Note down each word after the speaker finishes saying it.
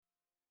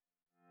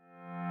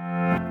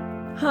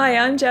Hi,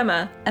 I'm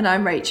Gemma, And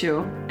I'm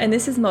Rachel, and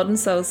this is Modern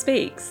Soul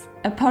Speaks.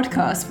 a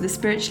podcast for the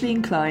spiritually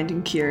inclined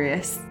and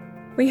curious.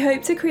 We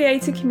hope to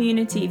create a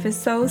community for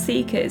soul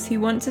seekers who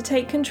want to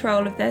take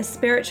control of their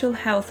spiritual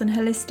health and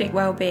holistic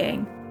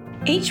well-being,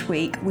 Each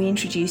week, we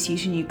introduce you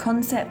to new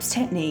concepts,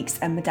 techniques,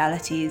 and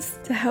modalities,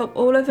 to help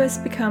all of us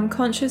become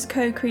conscious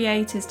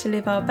co-creators to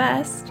live our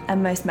best.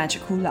 and most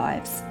magical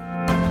lives.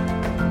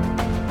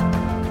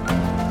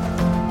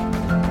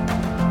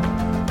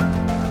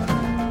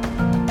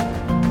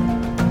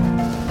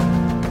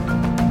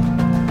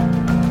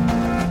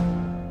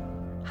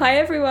 Hi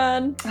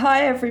everyone!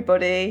 Hi,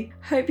 everybody.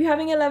 Hope you're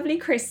having a lovely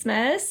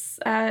Christmas.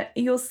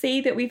 You'll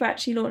see that we've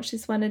actually launched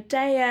this one a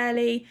day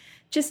early,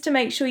 just to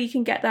make sure you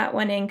can get that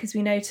one in, because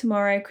we know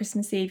tomorrow,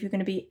 Christmas Eve, you're going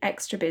to be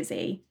extra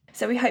busy.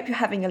 So we hope you're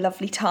having a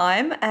lovely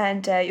time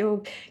and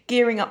you're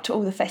gearing up to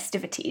all the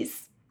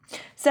festivities.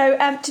 So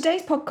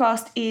today's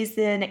podcast is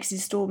the next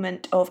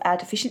instalment of our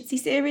deficiency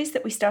series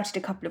that we started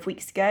a couple of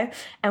weeks ago,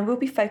 and we'll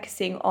be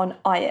focusing on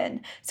iron.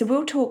 So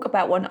we'll talk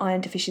about what an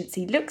iron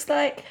deficiency looks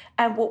like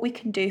and what we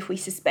can do if we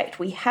suspect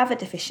we have a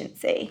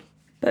deficiency.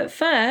 But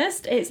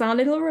first, it's our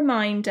little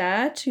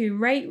reminder to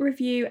rate,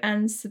 review,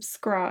 and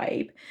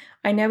subscribe.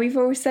 I know we've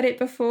always said it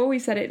before, we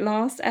said it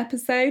last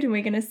episode, and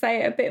we're going to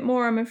say it a bit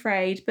more, I'm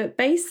afraid. But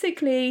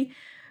basically,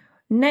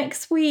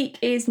 next week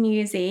is New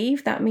Year's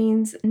Eve. That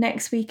means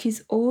next week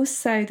is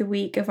also the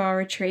week of our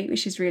retreat,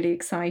 which is really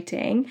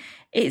exciting.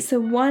 It's a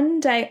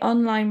one-day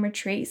online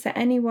retreat, so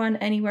anyone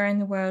anywhere in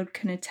the world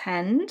can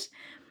attend.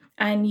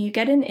 And you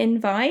get an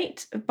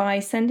invite by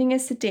sending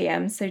us a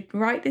DM. So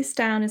write this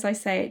down as I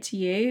say it to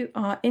you.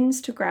 Our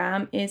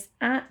Instagram is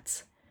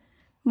at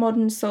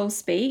Modern Soul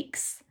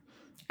Speaks.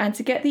 And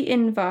to get the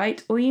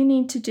invite, all you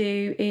need to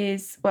do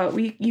is,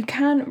 you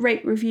can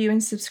rate, review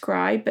and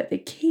subscribe, but the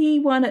key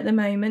one at the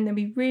moment that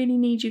we really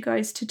need you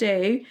guys to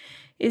do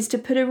is to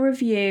put a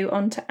review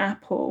onto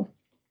Apple.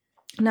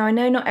 Now, I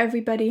know not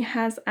everybody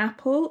has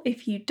Apple.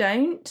 If you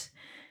don't,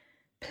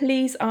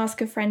 please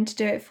ask a friend to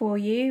do it for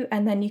you,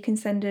 and then you can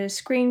send a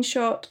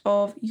screenshot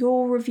of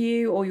your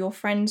review or your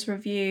friend's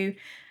review,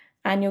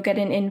 and you'll get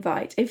an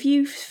invite. If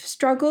you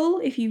struggle,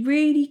 if you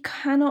really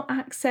cannot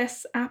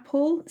access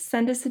Apple,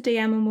 send us a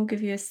DM and we'll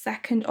give you a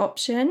second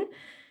option.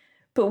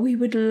 But we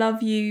would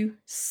love you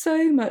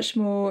so much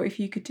more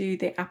if you could do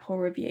the Apple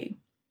review.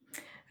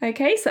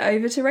 Okay, so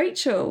over to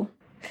Rachel.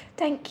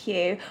 Thank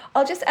you.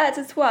 I'll just add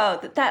as well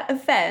that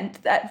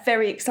event, that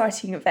very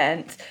exciting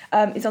event,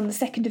 is on the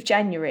 2nd of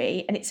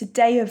January, and it's a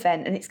day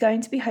event and it's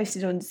going to be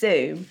hosted on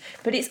Zoom.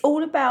 But it's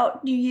all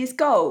about New Year's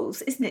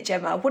goals, isn't it,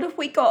 Gemma? What have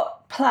we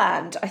got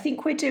planned? I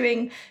think we're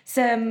doing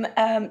some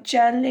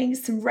journaling,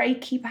 some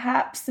Reiki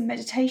perhaps, some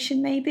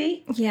meditation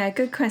maybe. Yeah,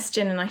 good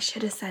question, and I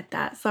should have said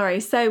that. Sorry.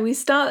 So we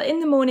start in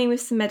the morning with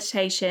some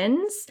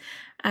meditations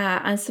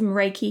and some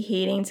Reiki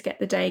healing to get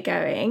the day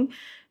going.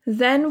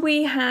 Then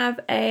we have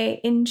a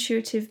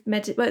intuitive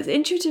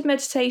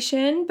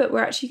meditation, but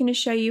we're actually going to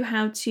show you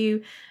how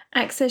to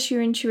access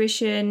your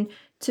intuition,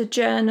 to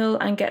journal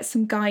and get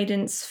some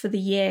guidance for the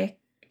year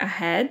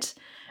ahead.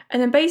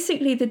 And then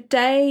basically the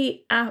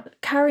day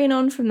carrying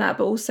on from that,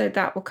 but also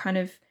that will kind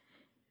of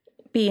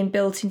be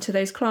built into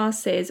those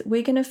classes,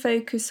 we're going to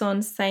focus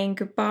on saying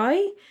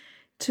goodbye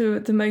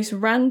to the most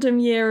random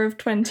year of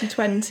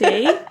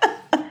 2020.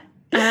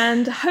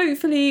 And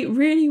hopefully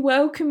really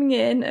welcoming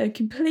in a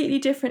completely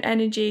different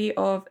energy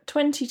of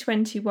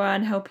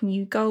 2021, helping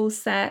you goal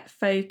set,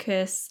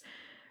 focus,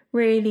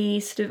 really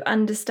sort of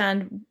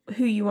understand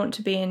who you want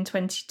to be in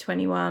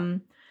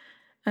 2021.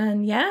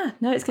 And yeah,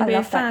 no, it's going to be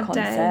a fab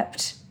day.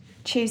 Concept.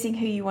 Choosing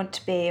who you want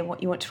to be and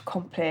what you want to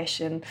accomplish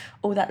and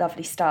all that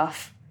lovely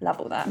stuff. Love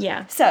all that.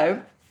 Yeah.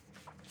 So,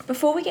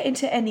 before we get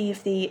into any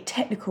of the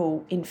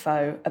technical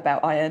info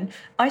about iron,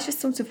 I just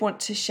sort of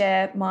want to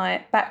share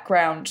my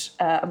background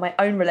and my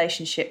own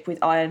relationship with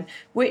iron,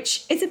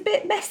 which is a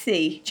bit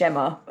messy,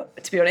 Gemma,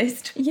 to be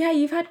honest. Yeah,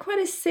 you've had quite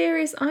a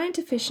serious iron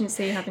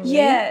deficiency, haven't you?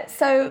 Yeah,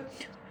 so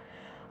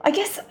I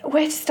guess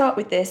where to start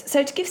with this?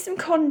 So to give some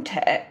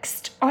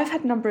context, I've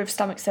had a number of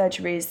stomach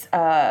surgeries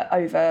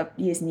over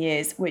years and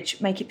years,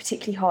 which make it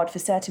particularly hard for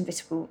certain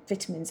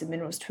vitamins and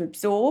minerals to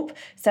absorb.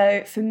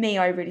 So for me,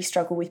 I really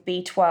struggle with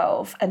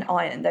B12 and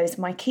iron. Those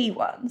are my key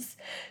ones.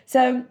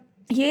 So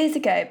years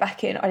ago,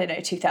 back in,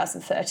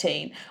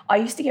 2013, I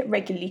used to get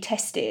regularly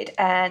tested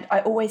and I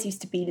always used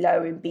to be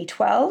low in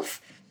B12.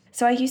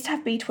 So I used to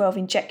have B12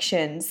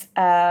 injections,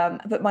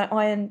 but my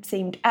iron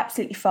seemed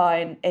absolutely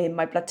fine in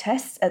my blood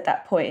tests at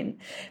that point.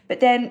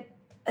 But then,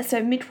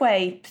 so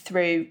midway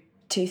through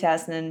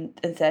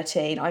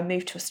 2013, I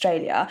moved to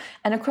Australia.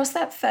 And across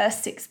that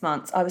first 6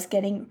 months, I was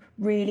getting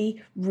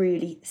really,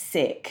 really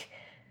sick.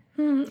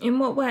 In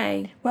what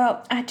way?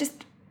 Well,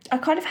 I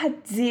kind of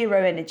had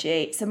zero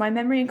energy. So my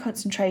memory and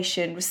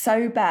concentration was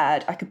so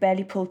bad, I could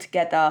barely pull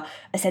together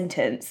a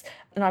sentence.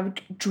 And I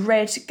would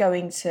dread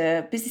going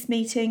to business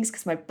meetings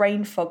because my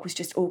brain fog was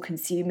just all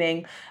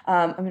consuming.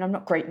 I'm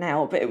not great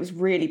now, but it was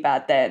really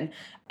bad then.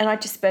 And I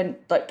just spent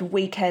like the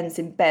weekends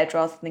in bed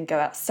rather than go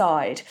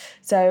outside.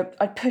 So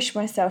I'd push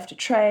myself to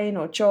train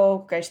or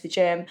jog, go to the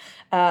gym,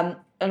 and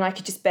I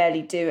could just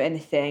barely do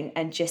anything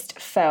and just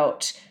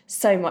felt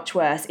so much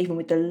worse, even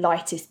with the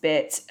lightest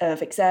bit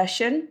of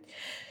exertion.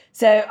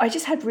 So I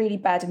just had really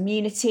bad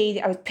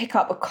immunity. I would pick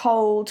up a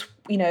cold,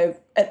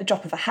 at the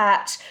drop of a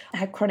hat. I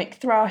had chronic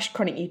thrush,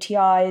 chronic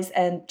UTIs,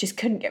 and just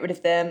couldn't get rid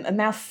of them. A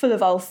mouth full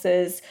of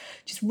ulcers,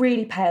 just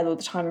really pale all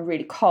the time and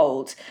really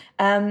cold.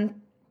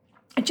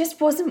 I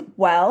just wasn't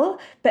well,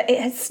 but it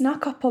had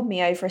snuck up on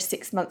me over a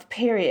 6-month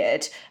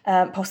period,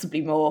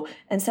 possibly more.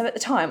 And so at the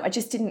time, I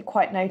just didn't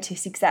quite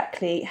notice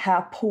exactly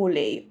how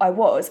poorly I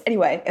was.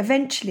 Anyway,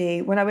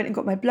 eventually, when I went and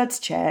got my bloods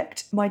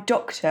checked, my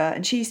doctor,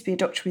 and she used to be a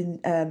doctor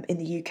in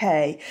the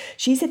UK,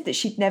 she said that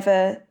she'd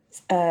never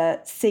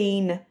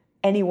seen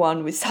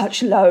anyone with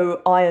such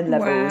low iron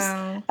levels.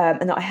 Wow.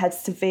 And that I had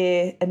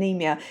severe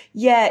anemia.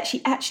 Yeah,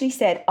 she actually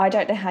said, I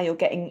don't know how you're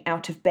getting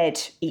out of bed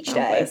each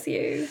day. Oh, bless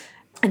you.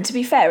 And to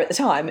be fair, at the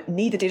time,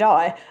 neither did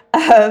I.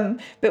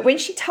 But when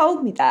she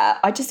told me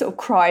that, I just sort of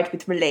cried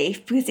with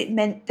relief because it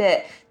meant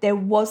that there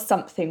was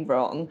something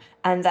wrong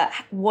and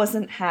that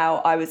wasn't how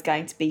I was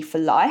going to be for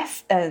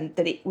life, and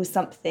that it was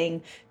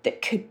something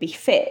that could be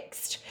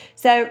fixed.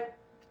 So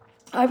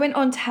I went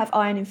on to have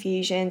iron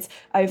infusions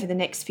over the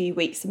next few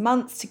weeks and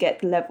months to get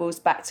the levels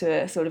back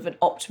to a sort of an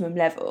optimum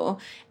level,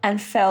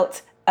 and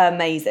felt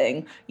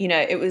amazing.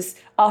 It was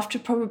after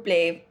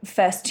probably the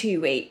first 2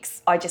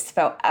 weeks, I just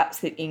felt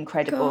absolutely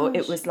incredible. Gosh.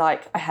 It was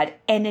like I had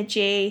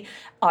energy.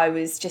 I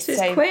was just So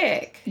it's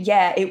quick.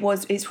 Yeah,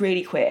 it's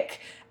really quick.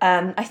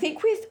 I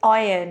think with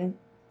iron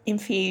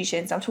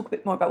infusions, I'll talk a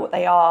bit more about what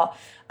they are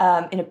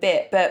in a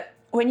bit, but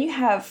when you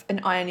have an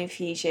iron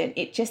infusion,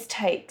 it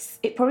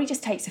probably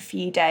just takes a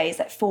few days,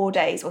 like 4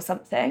 days or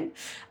something,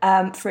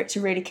 for it to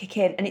really kick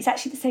in. And it's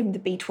actually the same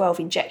with the B12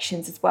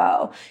 injections as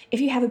well.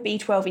 If you have a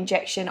B12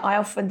 injection, I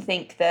often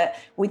think that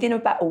within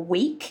about a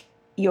week,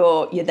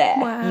 you're there.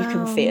 Wow, you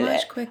can feel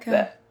much it. quicker.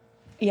 But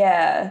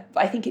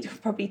I think it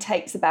probably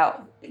takes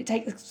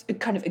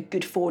kind of a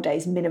good 4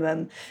 days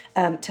minimum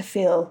to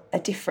feel a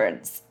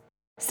difference.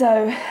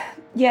 So,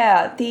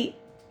 yeah, the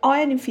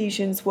iron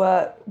infusions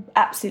were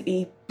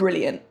absolutely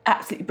brilliant.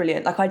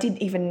 Like, I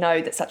didn't even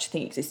know that such a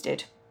thing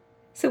existed.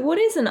 So what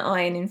is an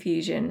iron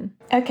infusion?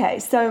 Okay,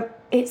 so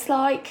it's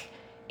like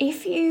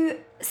if you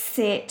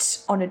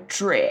sit on a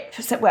drip.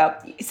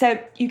 So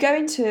you go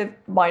into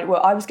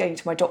I was going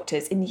to my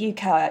doctor's. In the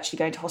UK, I actually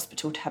go into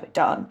hospital to have it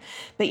done.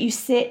 But you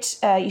sit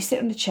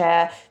on a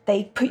chair,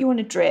 they put you on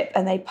a drip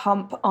and they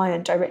pump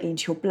iron directly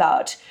into your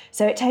blood.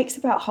 So it takes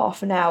about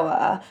half an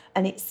hour,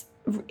 and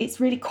it's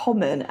really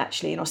common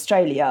actually in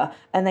Australia,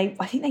 and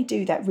I think they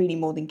do that really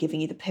more than giving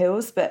you the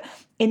pills. But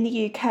in the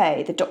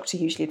UK, the doctor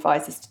usually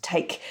advises to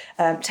take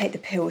the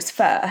pills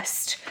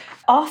first.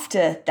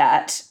 After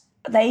that,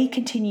 they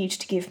continued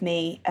to give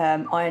me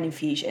iron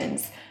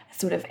infusions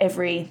sort of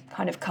every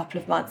kind of couple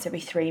of months,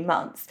 every 3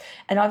 months.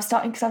 And I was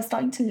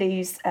starting to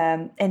lose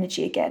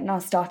energy again, and I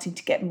was starting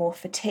to get more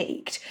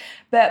fatigued.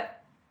 But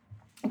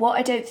what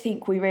I don't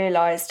think we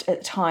realised at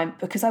the time,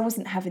 because I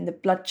wasn't having the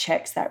blood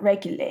checks that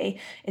regularly,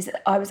 is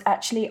that I was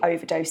actually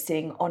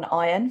overdosing on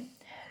iron.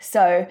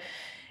 So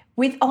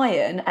with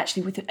iron,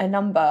 actually with a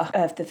number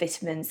of the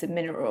vitamins and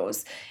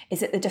minerals, is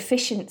that the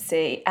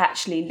deficiency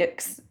actually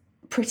looks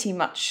pretty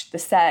much the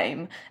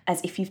same as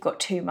if you've got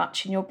too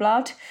much in your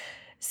blood.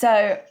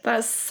 So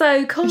that's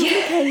so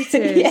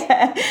complicated.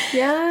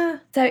 Yeah.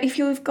 So if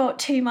you've got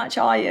too much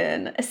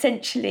iron,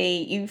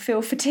 essentially you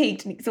feel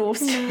fatigued and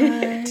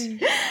exhausted.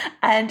 No.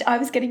 And I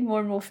was getting more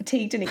and more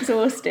fatigued and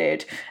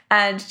exhausted,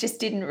 and just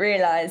didn't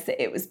realise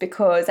that it was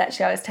because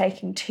actually I was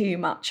taking too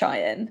much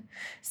iron.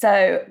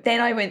 So then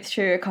I went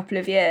through a couple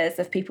of years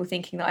of people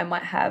thinking that I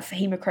might have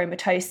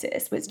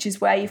hemochromatosis, which is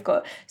where you've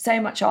got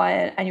so much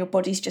iron and your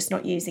body's just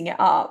not using it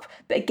up.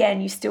 But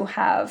again, you still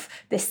have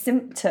this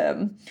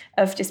symptom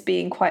of just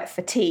being quite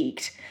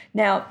fatigued.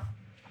 Now,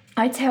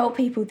 I tell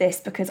people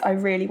this because I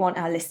really want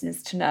our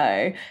listeners to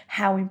know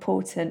how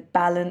important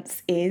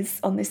balance is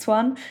on this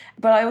one.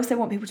 But I also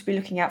want people to be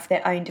looking out for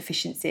their own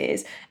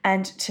deficiencies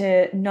and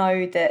to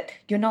know that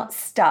you're not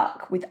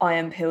stuck with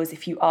iron pills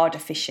if you are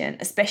deficient,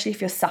 especially if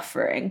you're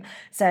suffering.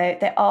 So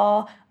there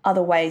are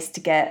other ways to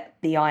get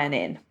the iron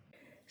in.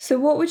 So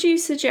what would you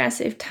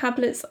suggest if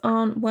tablets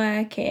aren't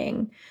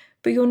working,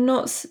 but you're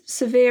not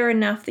severe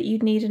enough that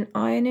you'd need an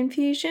iron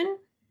infusion?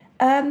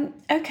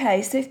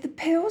 Okay, so if the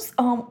pills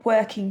aren't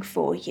working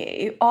for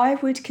you, I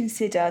would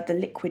consider the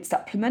liquid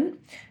supplement.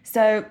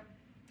 So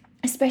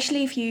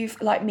especially if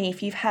you've, like me,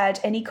 if you've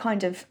had any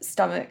kind of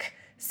stomach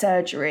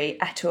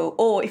surgery at all,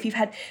 or if you've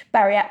had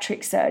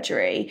bariatric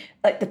surgery,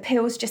 like the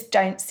pills just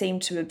don't seem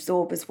to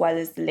absorb as well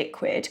as the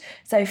liquid.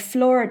 So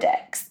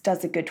Floradex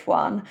does a good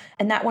one,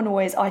 and that one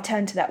always, I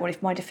turn to that one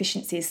if my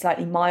deficiency is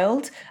slightly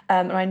mild,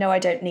 and I know I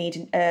don't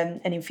need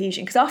an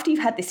infusion, because after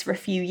you've had this for a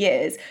few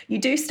years, you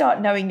do start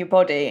knowing your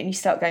body and you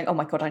start going, oh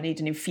my God, I need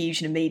an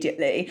infusion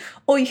immediately.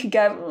 Or you could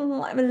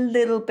go, I'm a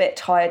little bit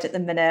tired at the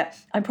minute,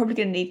 I'm probably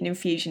going to need an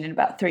infusion in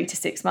about 3 to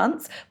 6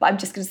 months, but I'm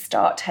just going to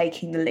start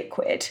taking the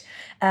liquid.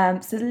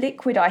 So the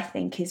liquid, I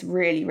think, is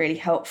really, really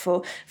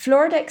helpful.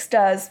 Floradex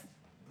does,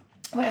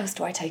 what else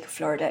do I take of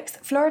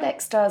Floradex?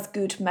 Floradex does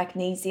good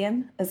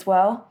magnesium as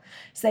well.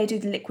 So they do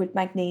the liquid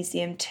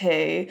magnesium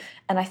too.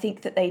 And I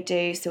think that they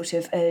do sort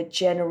of a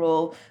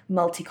general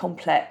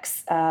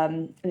multi-complex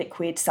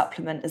liquid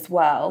supplement as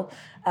well,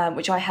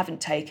 which I haven't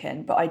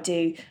taken, but I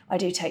do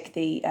take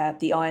the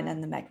iron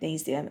and the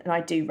magnesium, and I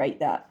do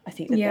rate that. I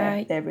think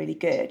that they're really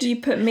good. You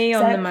put me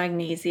on the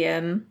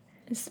magnesium.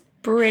 It's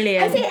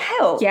brilliant. Has it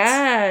helped?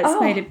 Yeah,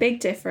 it's made a big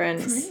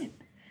difference. Brilliant.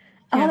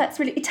 Oh, that's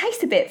really... It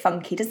tastes a bit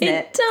funky, doesn't it?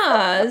 It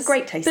does.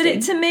 Great tasting.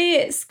 But to me,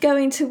 it's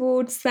going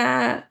towards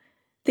the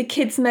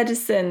kids'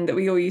 medicine that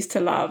we all used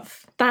to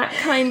love. That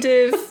kind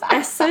of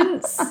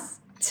essence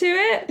to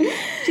it. Do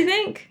you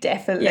think?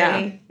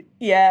 Definitely.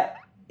 Yeah,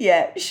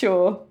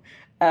 sure.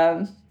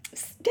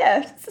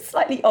 It's a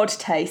slightly odd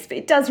taste, but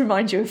it does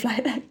remind you of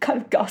like that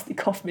kind of ghastly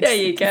cough medicine.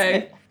 There you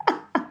go.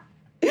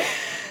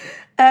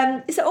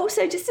 So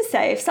also, just to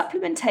say, if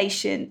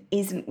supplementation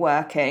isn't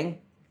working,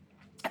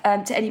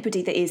 to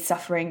anybody that is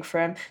suffering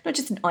from not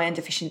just an iron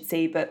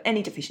deficiency, but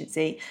any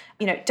deficiency,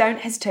 don't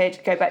hesitate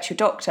to go back to your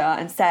doctor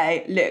and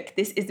say, look,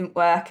 this isn't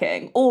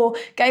working, or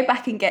go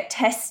back and get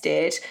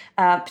tested,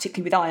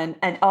 particularly with iron,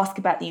 and ask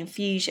about the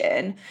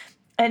infusion.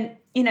 And,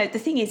 the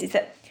thing is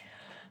that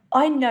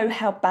I know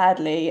how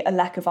badly a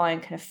lack of iron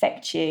can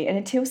affect you, and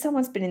until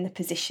someone's been in the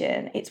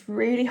position, it's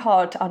really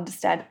hard to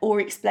understand or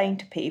explain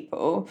to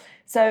people.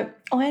 So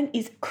iron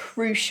is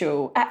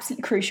crucial,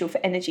 absolutely crucial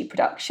for energy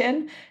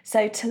production.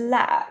 So to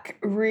lack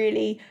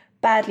really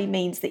badly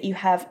means that you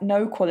have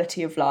no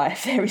quality of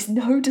life. There is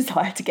no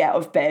desire to get out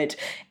of bed.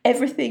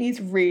 Everything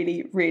is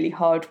really, really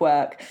hard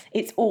work.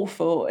 It's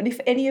awful. And if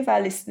any of our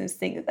listeners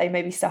think that they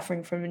may be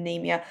suffering from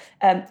anemia,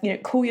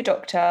 call your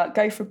doctor,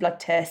 go for a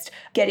blood test,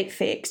 get it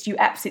fixed. You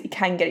absolutely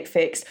can get it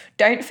fixed.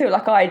 Don't feel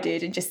like I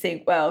did and just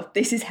think, well,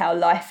 this is how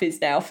life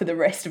is now for the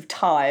rest of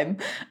time,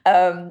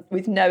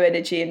 with no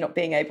energy and not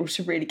being able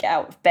to really get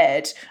out of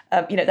bed.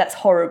 That's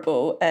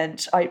horrible.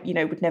 And I,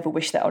 would never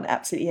wish that on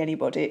absolutely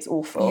anybody. It's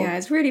awful. Yeah,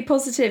 it's really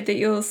positive that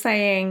you're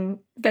saying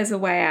there's a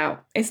way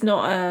out. It's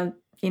not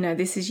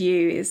this is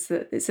you.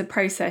 It's a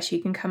process.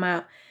 You can come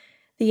out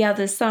the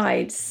other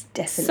side.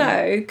 Definitely.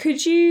 So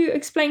could you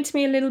explain to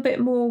me a little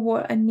bit more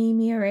what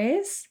anemia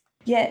is?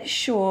 Yeah,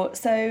 sure.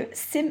 So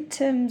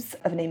symptoms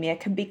of anemia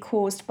can be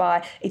caused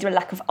by either a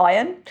lack of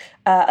iron,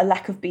 a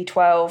lack of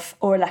B12,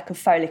 or a lack of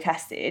folic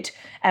acid.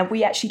 And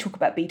we actually talk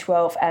about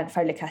B12 and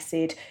folic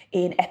acid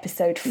in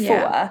episode 4.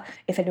 Yeah.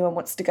 If anyone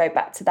wants to go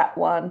back to that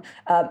one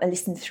and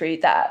listen through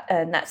that.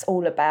 And that's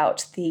all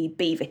about the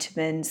B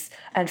vitamins,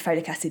 and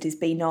folic acid is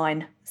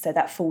B9. So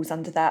that falls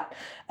under that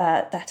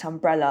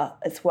umbrella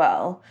as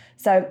well.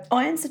 So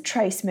iron's a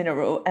trace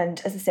mineral,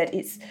 and as I said,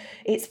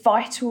 it's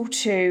vital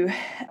to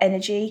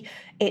energy.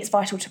 It's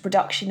vital to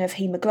production of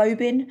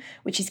hemoglobin,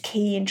 which is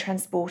key in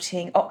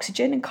transporting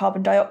oxygen and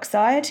carbon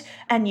dioxide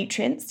and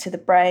nutrients to the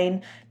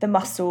brain, the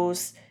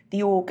muscles,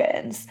 the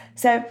organs.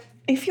 So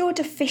if you're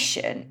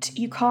deficient,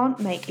 you can't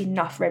make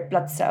enough red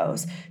blood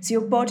cells. So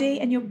your body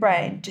and your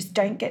brain just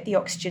don't get the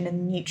oxygen and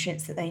the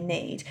nutrients that they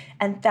need.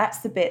 And that's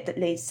the bit that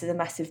leads to the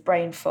massive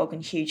brain fog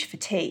and huge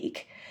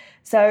fatigue.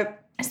 So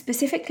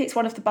specifically, it's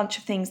one of the bunch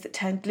of things that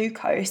turn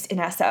glucose in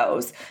our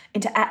cells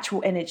into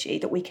actual energy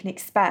that we can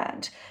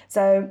expand.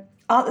 So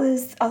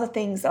other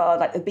things are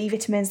like the B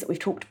vitamins that we've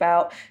talked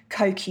about,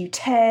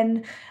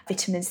 CoQ10,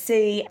 vitamin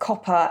C,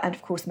 copper, and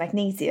of course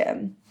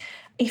magnesium.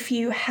 If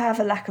you have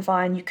a lack of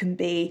iron, you can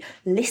be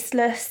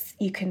listless,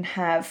 you can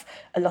have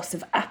a loss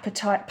of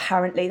appetite.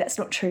 Apparently, that's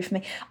not true for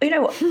me. You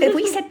know what?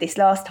 We said this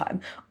last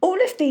time. All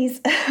of these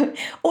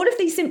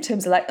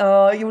symptoms are like,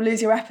 oh, you'll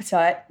lose your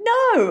appetite.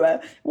 No!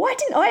 Why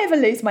didn't I ever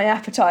lose my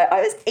appetite?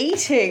 I was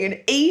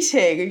eating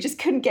and just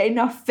couldn't get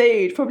enough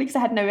food, probably because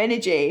I had no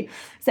energy.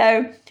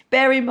 So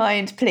bear in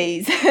mind,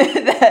 please,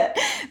 that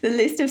the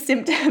list of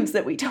symptoms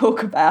that we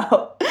talk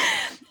about,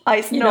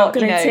 it's You're not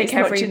going to tick it's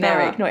not every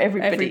generic. Not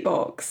everybody. Every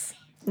box.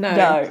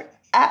 No,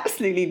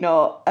 absolutely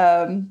not.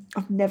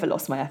 I've never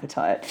lost my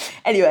appetite.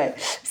 Anyway,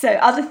 so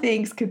other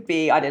things could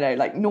be, I don't know,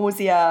 like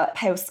nausea,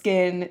 pale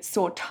skin,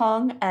 sore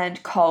tongue,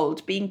 and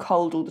cold, being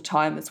cold all the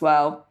time as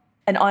well.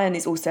 And iron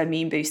is also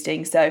immune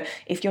boosting. So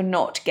if you haven't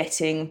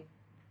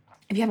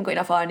got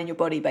enough iron in your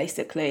body,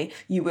 basically,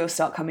 you will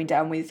start coming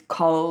down with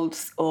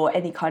colds or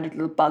any kind of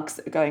little bugs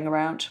that are going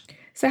around.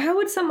 So how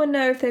would someone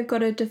know if they've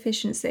got a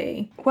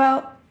deficiency?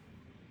 Well,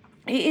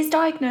 It is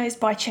diagnosed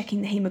by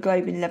checking the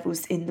haemoglobin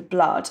levels in the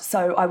blood.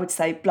 So I would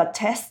say blood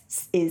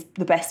tests is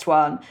the best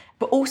one.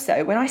 But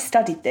also, when I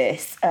studied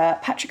this,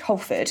 Patrick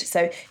Holford,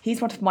 so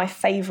he's one of my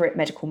favourite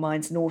medical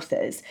minds and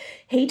authors,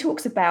 he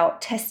talks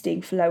about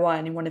testing for low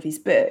iron in one of his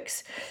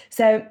books.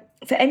 So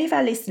for any of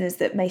our listeners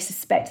that may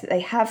suspect that they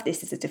have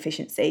this as a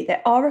deficiency,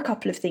 there are a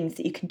couple of things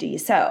that you can do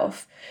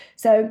yourself.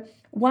 So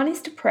one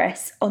is to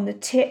press on the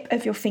tip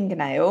of your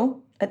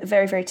fingernail, at the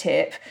very, very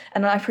tip.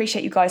 And I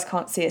appreciate you guys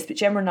can't see us, but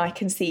Gemma and I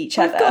can see each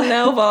other. I've got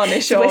nail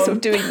varnish so on. We're sort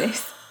of doing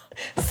this.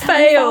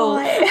 Fail.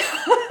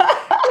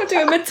 I'm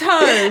doing my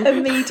toe.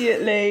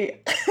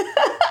 Immediately.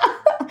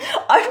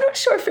 I'm not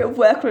sure if it'll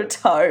work on a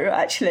toe,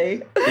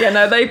 actually. Yeah,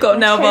 no, they've got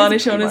nail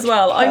varnish on as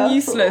well. Purple. I'm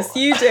useless.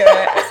 You do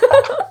it.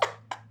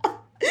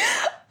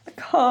 I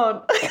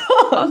can't.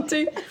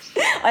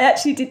 I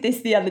actually did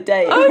this the other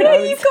day. Oh no,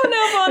 you've got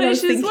nail varnish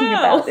as thinking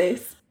well. About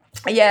this.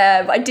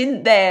 Yeah, but I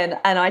didn't then,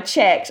 and I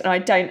checked, and I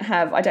don't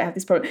have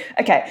this problem.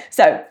 Okay,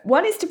 so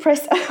one is to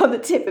press on the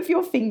tip of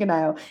your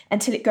fingernail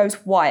until it goes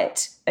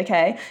white,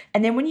 okay?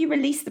 And then when you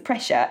release the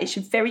pressure, it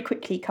should very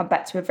quickly come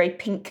back to a very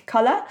pink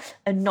colour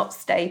and not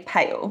stay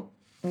pale,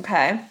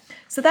 okay?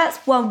 So that's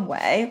one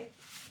way.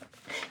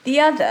 The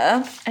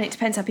other, and it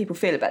depends how people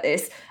feel about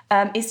this,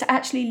 is to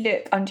actually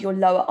look under your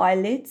lower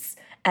eyelids.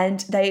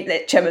 And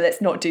Gemma, let's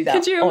not do that.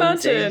 Could you on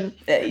imagine?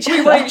 Zoom.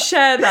 We won't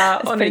share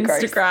that on pretty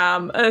gross.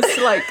 Instagram. Us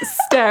like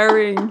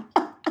staring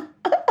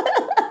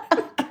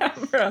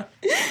camera.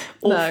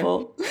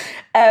 Awful.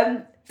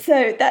 No.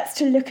 So that's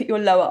to look at your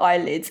lower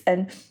eyelids,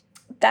 and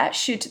that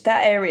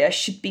area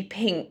should be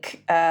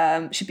pink.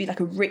 Should be like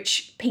a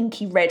rich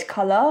pinky red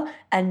colour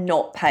and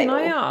not pale. Can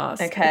I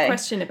ask a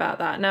question about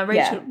that? Now,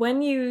 Rachel,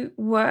 when you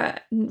were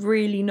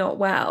really not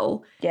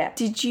well,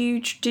 did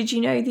you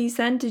know these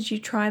then? Did you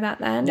try that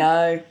then?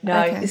 No.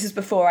 Okay. This is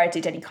before I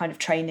did any kind of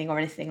training or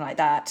anything like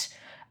that.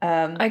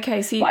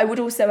 Okay, so but I would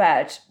also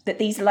add that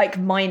these are like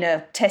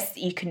minor tests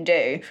that you can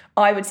do.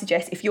 I would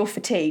suggest if you're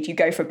fatigued, you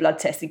go for a blood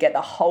test and get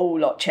the whole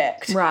lot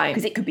checked. Right.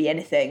 Because it could be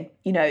anything.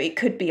 You know, it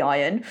could be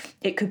iron,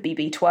 it could be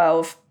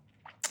B12.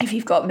 If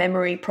you've got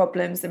memory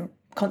problems and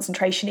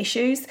concentration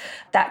issues,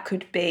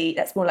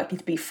 that's more likely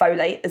to be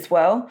folate as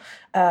well.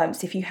 So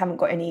if you haven't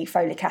got any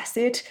folic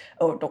acid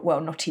or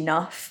not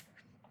enough.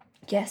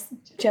 Yes,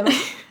 Gemma.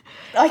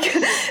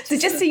 So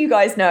just so you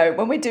guys know,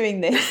 when we're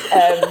doing this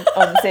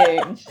on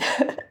Zoom,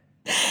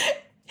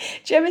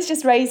 Gemma's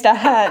just raised her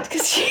hand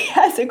because she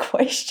has a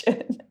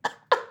question.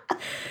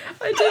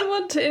 I didn't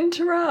want to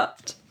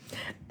interrupt.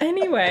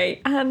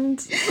 Anyway,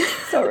 and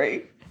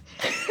sorry.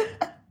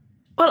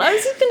 Well, I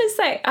was just going to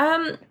say,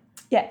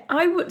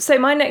 I would. So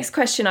my next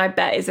question, I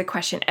bet, is a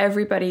question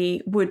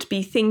everybody would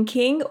be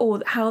thinking,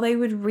 or how they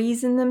would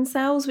reason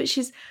themselves, which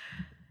is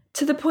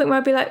to the point where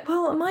I'd be like,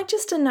 well, am I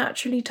just a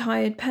naturally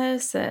tired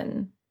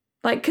person?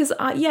 Like, because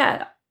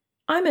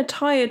I'm a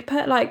tired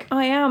person. Like,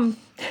 I am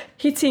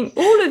hitting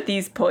all of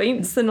these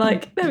points, and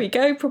like, there we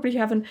go. Probably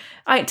haven't.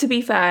 To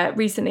be fair,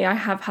 recently I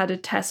have had a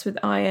test with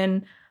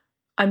iron.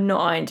 I'm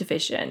not iron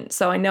deficient,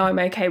 so I know I'm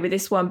okay with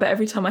this one. But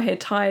every time I hear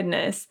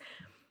tiredness,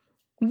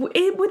 would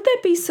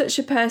there be such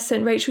a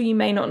person, Rachel? You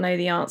may not know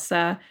the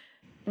answer.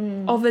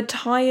 Of a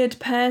tired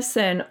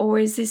person, or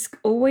is this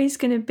always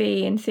going to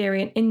be, in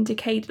theory, an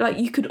indicator? Like,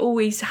 you could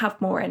always have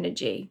more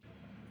energy.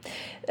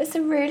 That's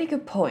a really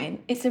good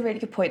point. It's a really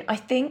good point. I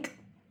think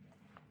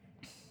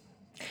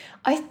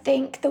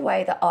the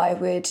way that I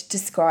would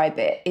describe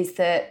it is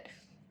that,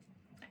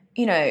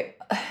 you know,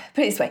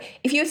 put it this way,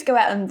 if you were to go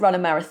out and run a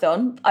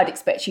marathon, I'd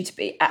expect you to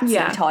be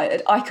absolutely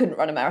tired. I couldn't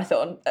run a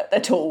marathon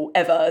at all,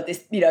 ever,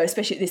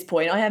 especially at this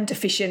point. I am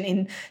deficient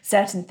in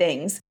certain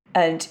things.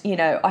 And, you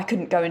know, I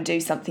couldn't go and do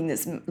something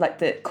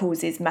that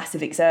causes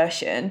massive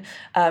exertion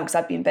because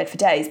I'd be in bed for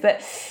days.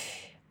 But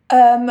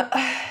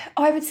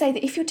I would say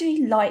that if you're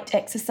doing light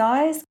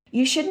exercise,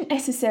 you shouldn't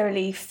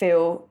necessarily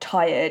feel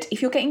tired.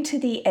 If you're getting to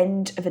the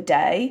end of a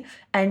day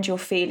and you're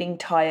feeling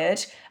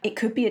tired, it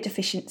could be a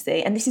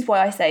deficiency. And this is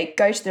why I say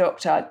go to the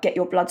doctor, get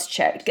your bloods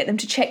checked, get them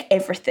to check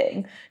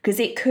everything, because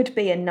it could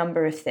be a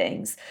number of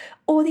things.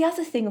 Or the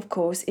other thing, of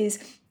course, is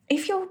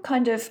if you're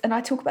and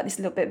I talk about this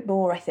a little bit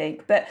more, I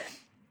think, but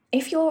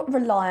if you're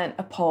reliant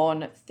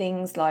upon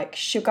things like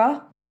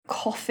sugar,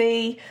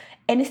 coffee,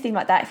 anything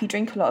like that, if you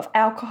drink a lot of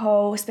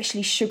alcohol,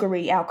 especially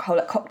sugary alcohol,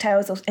 like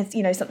cocktails or,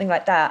 you know, something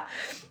like that,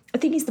 the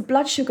thing is the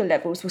blood sugar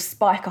levels will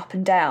spike up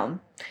and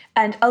down.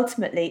 And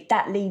ultimately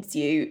that leads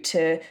you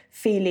to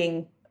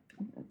feeling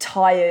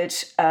tired,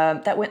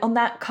 on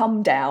that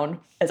come down,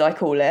 as I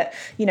call it,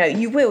 you know,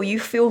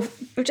 you'll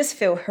just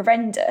feel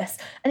horrendous.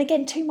 And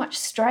again, too much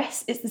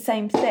stress is the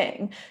same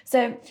thing.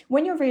 So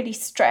when you're really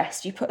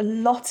stressed, you put a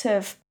lot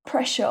of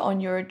pressure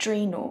on your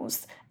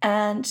adrenals,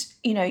 and,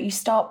 you know, you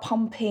start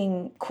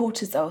pumping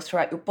cortisol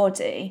throughout your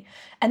body,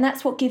 and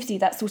that's what gives you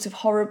that sort of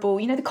horrible,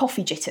 you know, the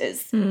coffee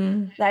jitters,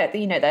 like,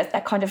 you know,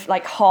 that kind of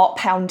like heart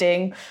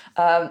pounding,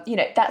 you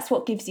know, that's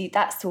what gives you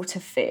that sort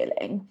of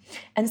feeling.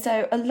 And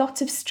so a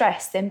lot of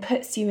stress then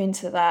puts you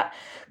into that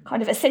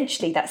kind of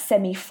essentially that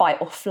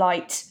semi-fight or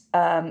flight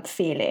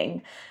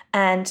feeling.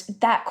 And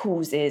that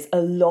causes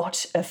a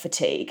lot of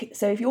fatigue.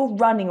 So if you're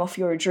running off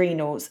your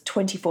adrenals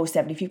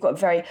 24/7, if you've got a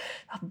very,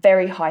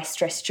 very high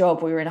stress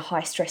job or you're in a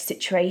high stress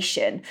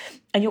situation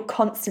and you're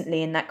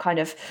constantly in that kind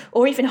of,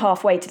 or even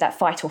halfway to that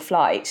fight or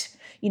flight,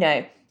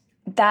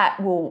 that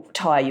will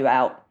tire you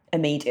out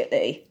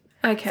immediately.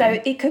 Okay.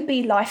 So it could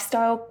be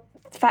lifestyle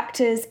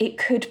factors. It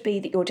could be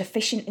that you're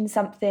deficient in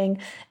something,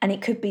 and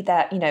it could be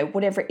that,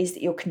 whatever it is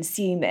that you're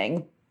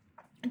consuming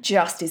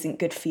just isn't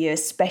good for you,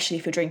 especially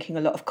if you're drinking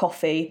a lot of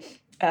coffee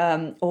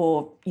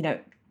or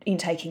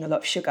intaking a lot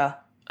of sugar.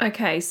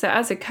 Okay, so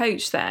as a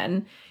coach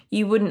then,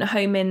 you wouldn't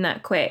home in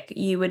that quick.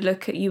 You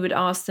would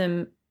ask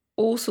them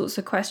all sorts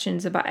of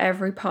questions about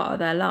every part of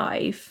their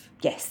life.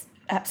 Yes,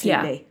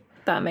 absolutely.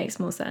 Yeah, that makes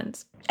more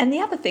sense. And the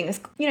other thing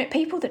is,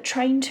 people that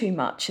train too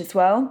much as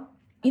well.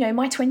 In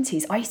my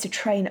 20s, I used to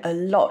train a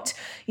lot.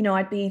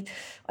 I'd be,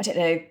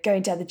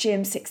 going down the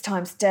gym 6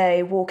 times a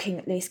day, walking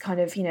at least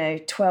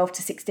 12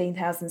 to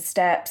 16,000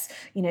 steps,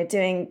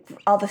 doing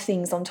other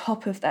things on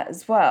top of that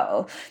as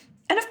well.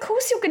 And of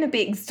course, you're going to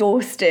be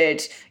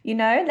exhausted,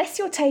 unless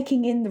you're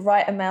taking in the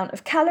right amount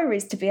of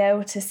calories to be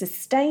able to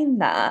sustain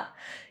that.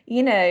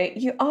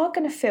 You are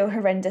going to feel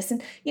horrendous.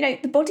 And,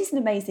 the body's an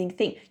amazing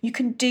thing. You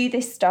can do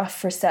this stuff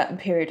for a certain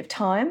period of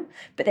time,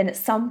 but then at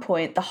some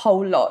point, the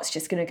whole lot's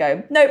just going to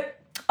go, nope,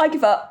 I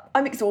give up.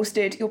 I'm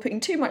exhausted. You're putting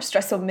too much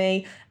stress on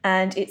me,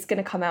 and it's going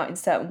to come out in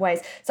certain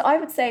ways. So I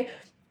would say,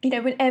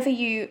 whatever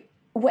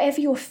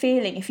you're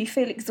feeling, if you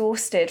feel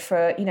exhausted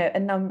for, a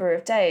number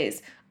of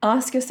days,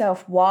 ask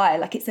yourself why.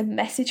 Like, it's a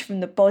message from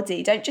the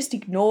body. Don't just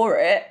ignore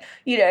it.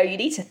 You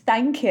need to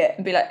thank it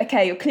and be like,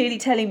 okay, you're clearly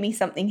telling me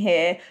something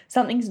here.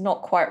 Something's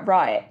not quite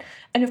right.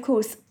 And of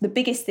course, the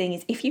biggest thing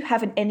is if you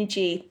have an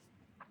energy,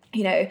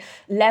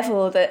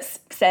 level that's,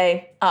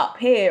 say, up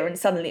here and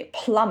suddenly it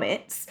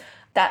plummets,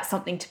 that's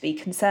something to be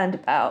concerned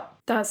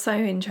about. That's so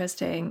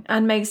interesting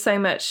and makes so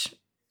much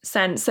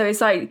sense. So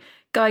it's like,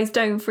 guys,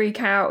 don't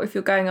freak out if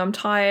you're going, I'm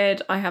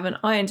tired, I have an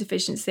iron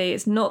deficiency.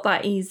 It's not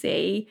that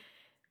easy,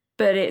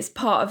 but it's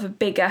part of a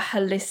bigger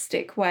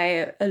holistic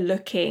way of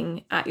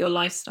looking at your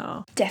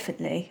lifestyle.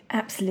 Definitely,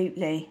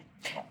 absolutely.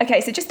 Okay,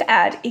 so just to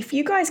add, if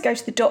you guys go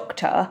to the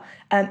doctor,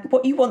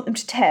 what you want them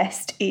to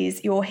test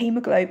is your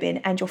hemoglobin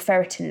and your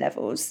ferritin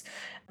levels.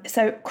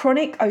 So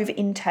chronic over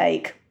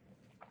intake,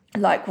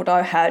 like what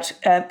I had,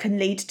 can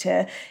lead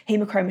to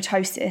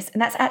hemochromatosis.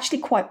 And that's actually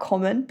quite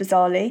common,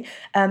 bizarrely,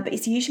 but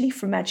it's usually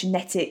from a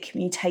genetic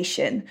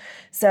mutation.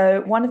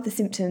 So one of the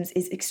symptoms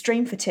is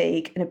extreme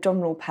fatigue and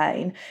abdominal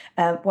pain,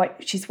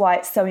 which is why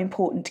it's so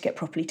important to get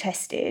properly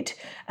tested.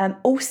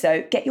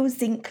 Also, get your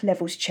zinc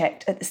levels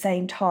checked at the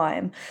same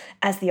time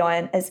as the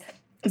iron, as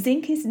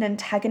zinc is an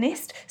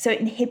antagonist, so it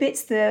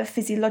inhibits the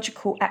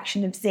physiological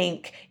action of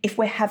zinc if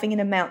we're having an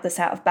amount that's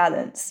out of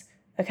balance.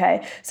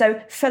 Okay,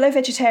 so fellow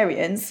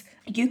vegetarians,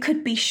 you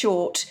could be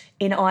short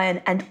in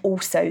iron and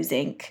also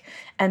zinc.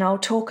 And I'll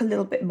talk a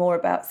little bit more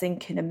about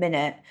zinc in a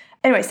minute.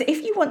 Anyway, so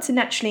if you want to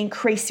naturally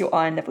increase your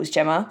iron levels,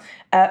 Gemma,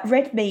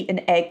 red meat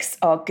and eggs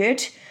are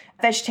good.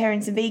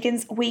 Vegetarians and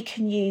vegans, we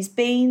can use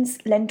beans,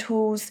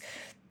 lentils,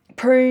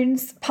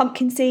 prunes,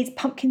 pumpkin seeds.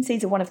 Pumpkin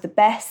seeds are one of the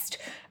best.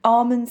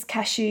 Almonds,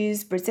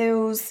 cashews,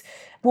 Brazils,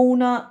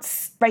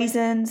 walnuts,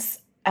 raisins,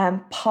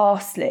 and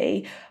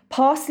parsley.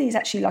 Parsley is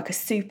actually like a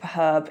super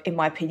herb, in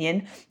my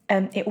opinion.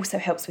 It also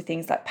helps with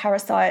things like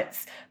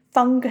parasites,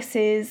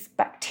 funguses,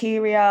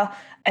 bacteria,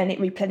 and it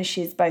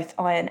replenishes both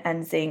iron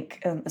and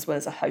zinc, as well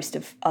as a host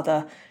of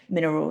other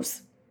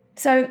minerals.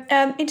 So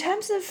in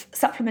terms of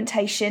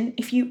supplementation,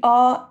 if you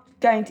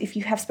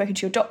have spoken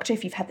to your doctor,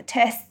 if you've had the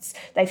tests,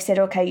 they've said,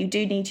 okay, you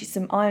do need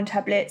some iron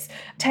tablets,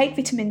 take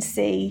vitamin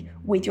C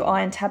with your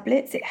iron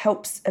tablets. It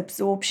helps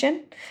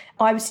absorption.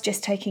 I would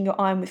suggest taking your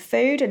iron with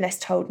food unless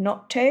told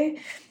not to.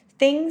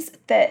 Things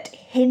that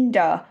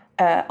hinder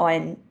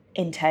iron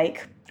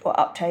intake or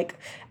uptake,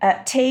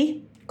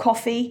 tea,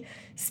 coffee,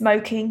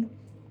 smoking,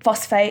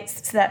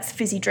 phosphates, so that's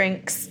fizzy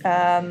drinks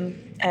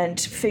and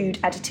food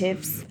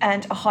additives,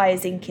 and a higher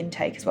zinc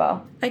intake as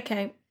well.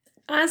 Okay.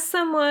 As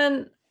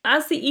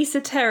the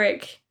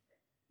esoteric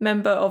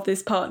member of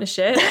this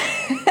partnership,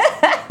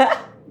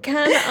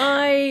 can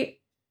I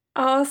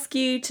ask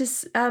you to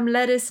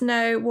let us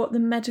know what the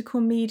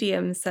medical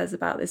medium says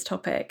about this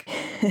topic?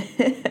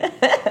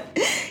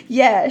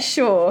 Yeah,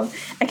 sure.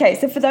 Okay,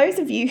 so for those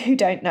of you who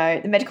don't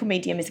know, the medical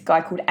medium is a guy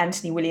called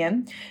Anthony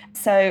William.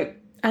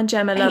 And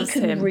Gemma loves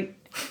him.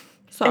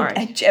 Sorry.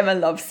 And Gemma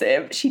loves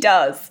him. She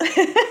does.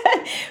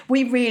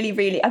 We really,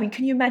 really,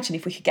 can you imagine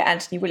if we could get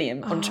Anthony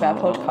William onto our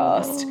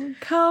podcast?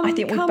 I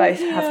think we'd both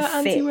have a fit.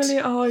 Anthony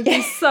William. Oh, it'd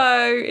be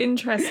so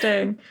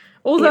interesting.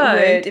 Although,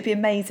 it'd be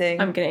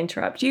amazing. I'm going to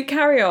interrupt. You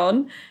carry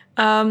on.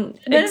 No,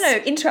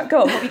 interrupt.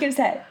 Go on. What were you going to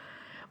say?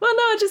 Well,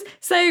 no,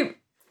 so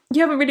you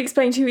haven't really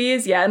explained who he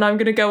is yet, and I'm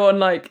going to go on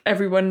like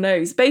everyone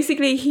knows.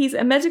 Basically, he's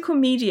a medical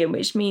medium,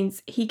 which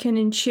means he can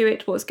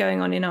intuit what's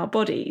going on in our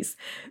bodies.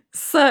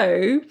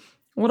 So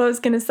What I was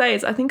going to say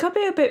is I think I'd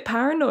be a bit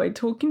paranoid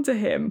talking to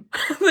him.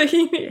 That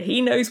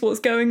he knows what's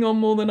going on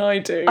more than I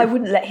do. I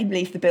wouldn't let him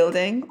leave the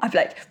building. I'd be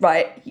like,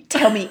 right,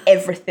 tell me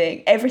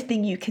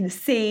everything you can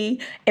see,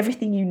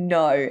 everything you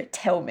know,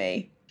 tell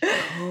me.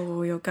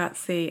 Oh, you're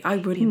gutsy. I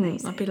wouldn't.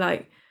 Amazing. I'd be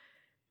like,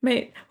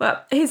 mate.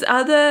 Well, his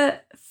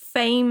other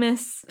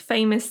famous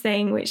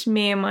thing, which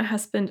me and my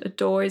husband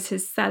adore, is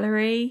his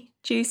celery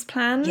juice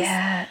plans.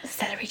 Yeah,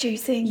 celery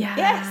juicing. Yeah,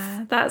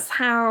 Yes. that's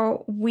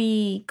how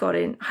we got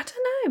in. I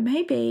don't know,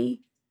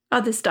 maybe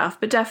other stuff,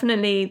 but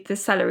definitely the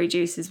celery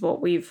juice is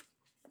what we've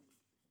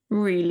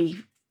really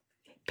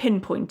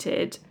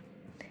pinpointed.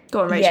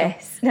 Go on, Rachel.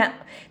 Yes. Now,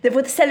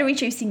 the celery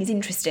juicing is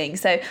interesting.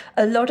 So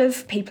a lot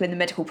of people in the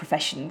medical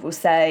profession will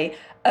say,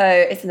 oh,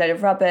 it's a load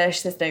of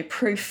rubbish. There's no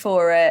proof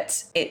for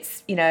it.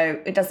 It's,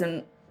 it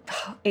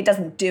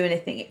doesn't do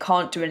anything. It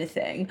can't do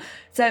anything.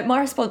 So my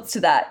response to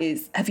that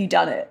is, have you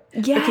done it?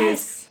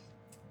 Yes.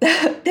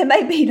 Because there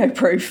may be no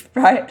proof,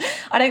 right?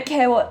 I don't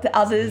care what the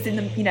others in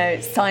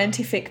the,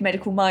 scientific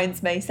medical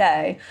minds may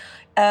say.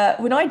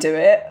 When I do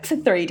it for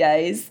 3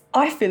 days,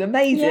 I feel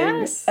amazing.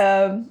 Yes.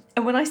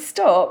 And when I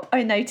stop,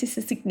 I notice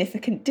a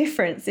significant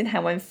difference in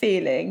how I'm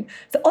feeling.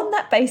 So on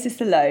that basis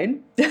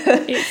alone,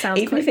 It sounds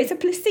even if it's a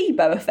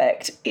placebo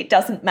effect, it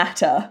doesn't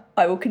matter.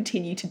 I will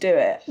continue to do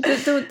it.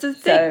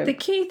 The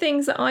key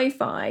things that I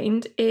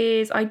find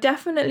is I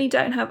definitely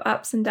don't have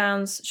ups and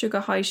downs, sugar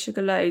highs,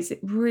 sugar lows. It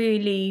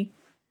really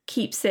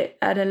keeps it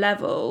at a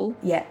level.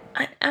 Yeah.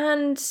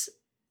 And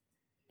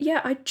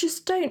yeah, I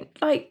just don't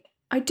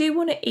I do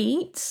want to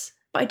eat,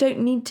 but I don't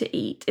need to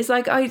eat. It's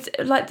like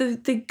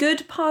the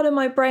good part of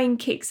my brain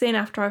kicks in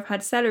after I've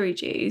had celery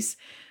juice,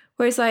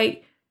 where it's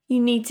like you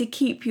need to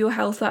keep your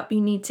health up,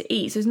 you need to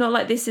eat. So it's not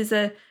like this is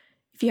if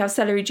you have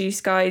celery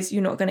juice, guys,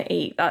 you're not going to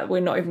eat. That we're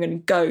not even going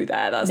to go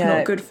there. That's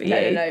not good for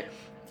you. No.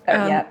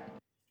 Yeah.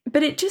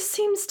 But it just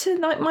seems to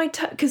like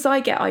because I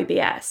get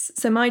IBS,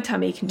 so my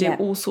tummy can do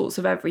all sorts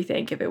of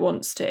everything if it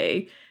wants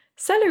to.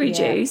 Celery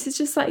juice is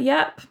just like,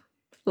 yep,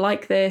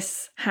 like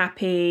this,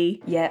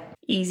 happy,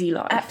 easy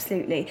life.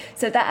 Absolutely.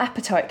 So that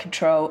appetite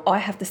control, I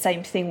have the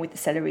same thing with the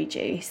celery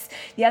juice.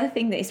 The other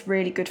thing that it's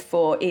really good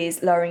for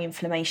is lowering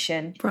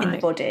inflammation in the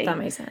body. That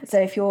makes sense. So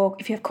if you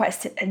have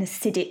quite an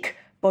acidic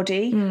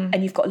body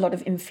and you've got a lot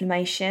of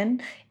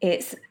inflammation,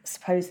 it's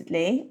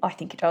supposedly, I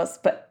think it does,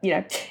 but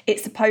it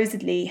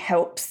supposedly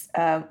helps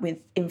with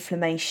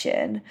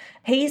inflammation.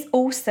 He's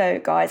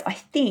also, guys, I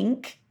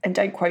think, and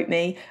don't quote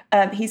me,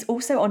 he's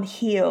also on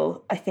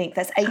Heal, I think.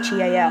 That's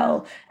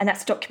HEAL, and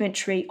that's a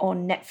documentary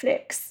on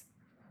Netflix.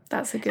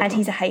 That's a good And one.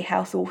 he's a Hay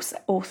House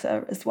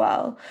author as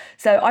well.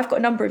 So I've got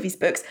a number of his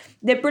books.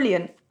 They're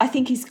brilliant.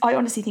 I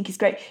honestly think he's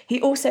great. He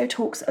also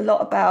talks a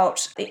lot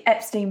about the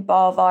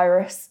Epstein-Barr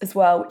virus as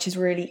well, which is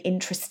really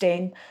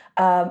interesting.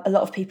 A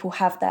lot of people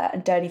have that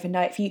and don't even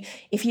know.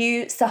 If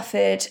you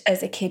suffered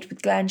as a kid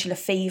with glandular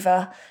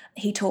fever,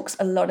 he talks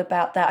a lot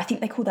about that. I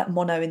think they call that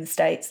mono in the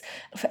States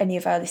for any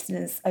of our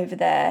listeners over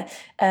there.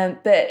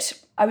 But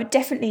I would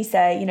definitely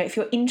say, if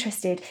you're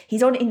interested,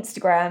 he's on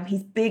Instagram.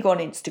 He's big on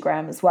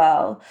Instagram as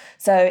well.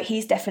 So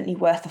he's definitely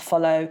worth a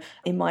follow,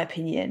 in my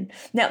opinion.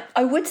 Now,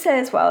 I would say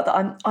as well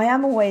that I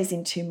am always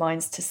in two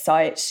minds to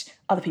cite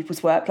other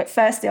people's work. Like,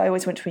 firstly, I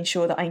always want to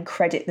ensure that I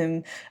credit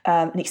them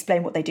and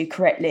explain what they do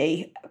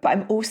correctly. But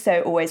I'm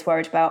also always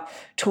worried about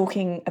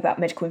talking about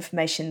medical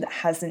information that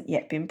hasn't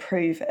yet been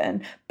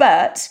proven.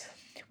 But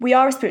we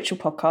are a spiritual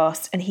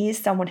podcast, and he is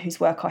someone whose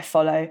work I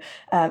follow.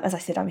 As I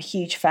said, I'm a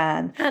huge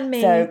fan. And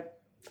me. So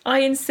I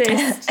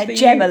insist. and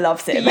Gemma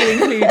loves him. You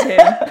include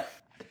him.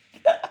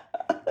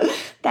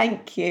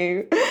 Thank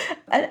you.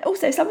 And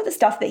also some of the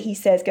stuff that he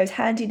says goes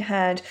hand in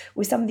hand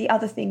with some of the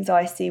other things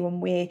I see when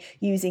we're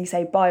using,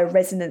 say,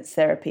 bioresonance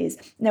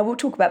therapies. Now, we'll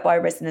talk about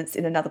bioresonance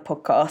in another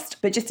podcast,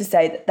 but just to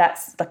say that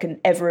that's like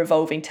an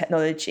ever-evolving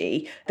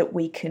technology that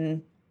we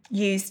can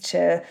use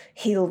to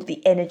heal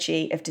the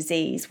energy of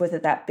disease, whether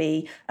that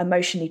be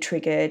emotionally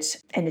triggered,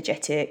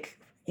 energetic,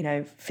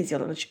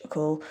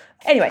 physiological.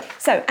 Anyway,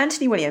 so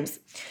Anthony Williams.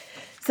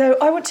 So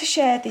I want to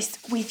share this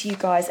with you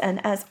guys,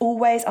 and as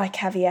always, I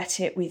caveat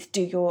it with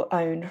do your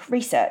own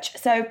research.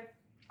 So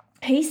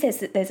he says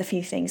that there's a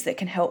few things that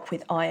can help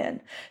with iron.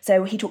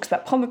 So he talks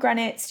about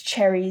pomegranates,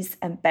 cherries,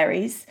 and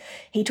berries.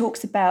 He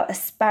talks about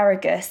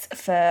asparagus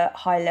for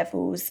high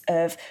levels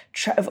of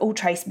all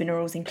trace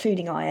minerals,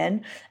 including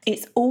iron.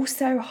 It's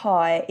also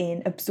high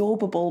in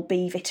absorbable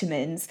B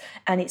vitamins,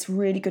 and it's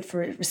really good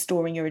for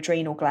restoring your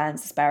adrenal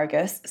glands,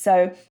 asparagus.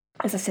 So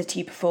as I said to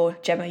you before,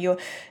 Gemma, your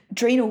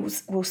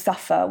adrenals will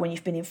suffer when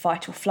you've been in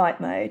fight or flight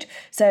mode.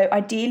 So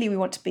ideally, we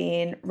want to be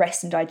in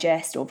rest and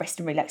digest, or rest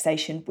and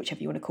relaxation,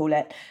 whichever you want to call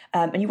it.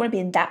 And you want to be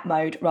in that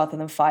mode rather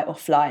than fight or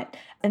flight.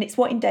 And it's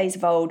what in days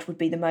of old would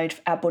be the mode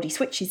our body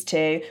switches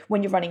to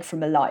when you're running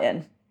from a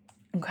lion.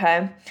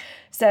 Okay,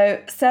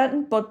 so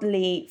certain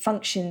bodily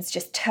functions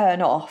just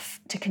turn off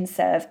to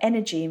conserve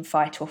energy in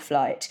fight or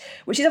flight,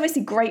 which is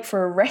obviously great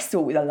for a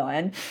wrestle with a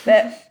lion,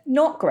 but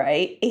not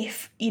great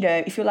if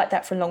you're like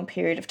that for a long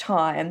period of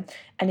time,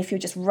 and if you're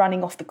just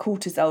running off the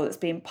cortisol that's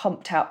being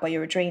pumped out by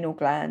your adrenal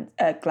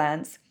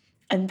glands.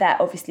 And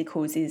that obviously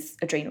causes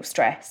adrenal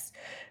stress.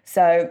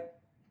 So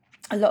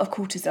a lot of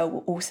cortisol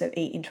will also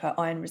eat into our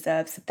iron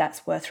reserves, so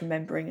that's worth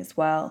remembering as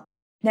well.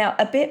 Now,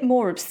 a bit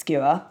more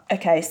obscure.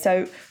 Okay,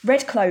 so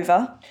red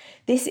clover.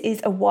 This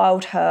is a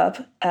wild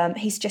herb.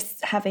 He's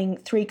just having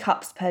 3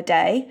 cups per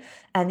day,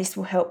 and this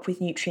will help with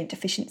nutrient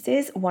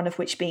deficiencies, one of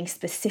which being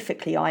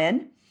specifically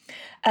iron,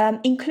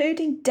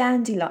 including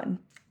dandelion.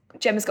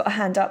 Gemma's got a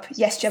hand up.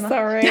 Yes, Gemma.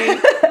 Sorry.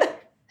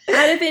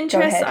 Out of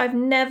interest, I've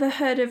never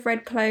heard of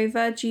red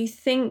clover. Do you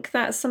think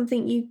that's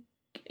something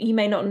you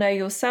may not know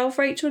yourself,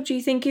 Rachel? Do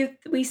you think if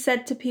we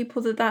said to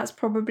people that that's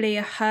probably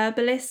a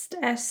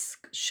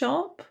herbalist-esque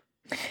shop?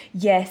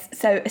 Yes,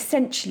 so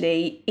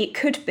essentially it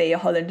could be a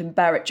Holland and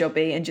Barrett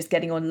jobby and just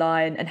getting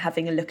online and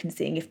having a look and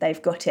seeing if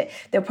they've got it.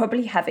 They'll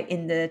probably have it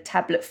in the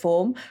tablet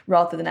form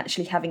rather than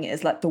actually having it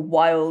as like the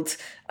wild,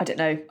 I don't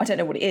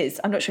know what it is.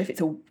 I'm not sure if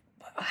it's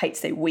I hate to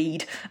say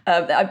weed.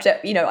 I don't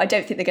think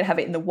they're going to have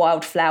it in the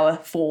wildflower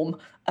form.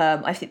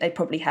 I think they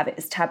probably have it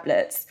as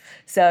tablets.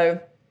 So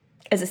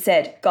as I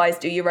said, guys,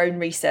 do your own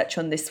research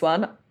on this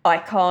one.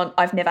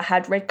 I've never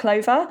had red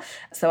clover,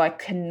 so I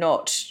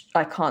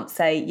can't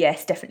say,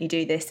 yes, definitely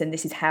do this, and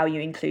this is how you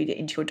include it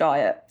into your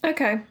diet.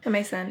 Okay, that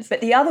makes sense.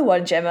 But the other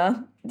one,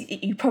 Gemma,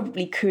 you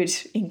probably could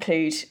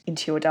include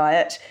into your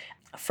diet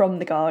from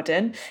the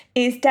garden,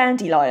 is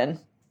dandelion.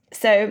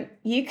 So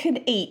you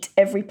can eat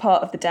every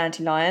part of the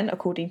dandelion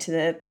according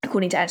to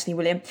Anthony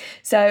William.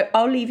 So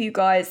I'll leave you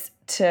guys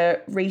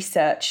to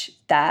research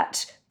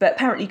that. But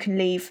apparently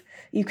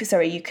you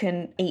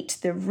can eat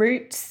the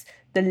roots,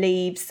 the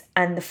leaves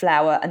and the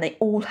flower, and they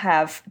all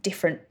have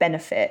different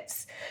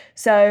benefits.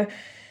 So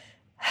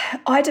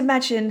I'd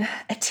imagine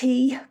a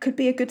tea could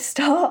be a good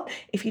start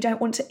if you don't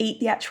want to eat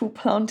the actual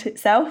plant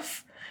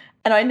itself.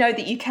 And I know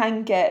that you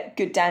can get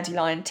good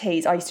dandelion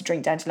teas. I used to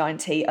drink dandelion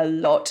tea a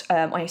lot.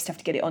 I used to have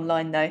to get it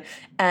online though,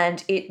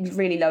 and it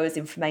really lowers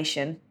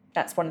inflammation.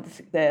 That's one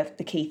of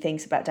the key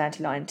things about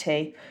dandelion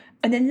tea.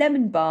 And then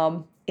lemon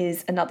balm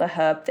is another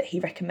herb that he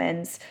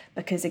recommends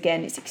because,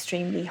 again, it's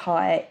extremely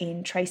high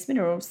in trace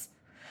minerals.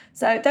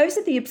 So those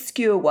are the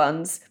obscure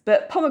ones,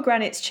 but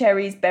pomegranates,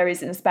 cherries,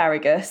 berries and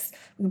asparagus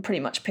we can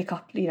pretty much pick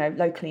up,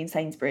 locally in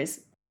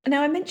Sainsbury's.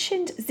 Now, I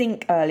mentioned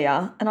zinc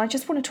earlier, and I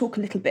just want to talk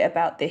a little bit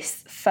about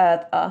this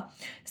further.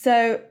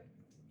 So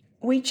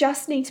we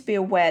just need to be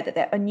aware that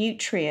there are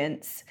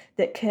nutrients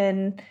that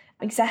can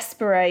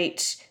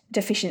exacerbate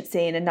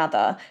deficiency in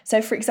another.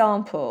 So, for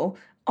example,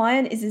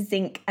 iron is a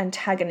zinc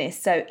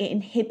antagonist, so it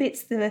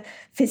inhibits the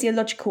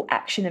physiological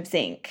action of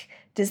zinc.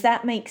 Does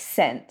that make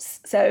sense?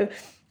 So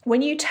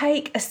when you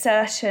take a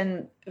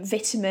certain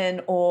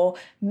vitamin or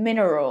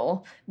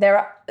mineral, there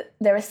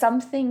are some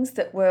things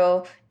that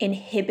will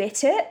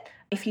inhibit it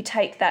if you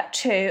take that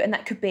too, and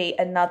that could be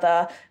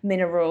another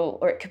mineral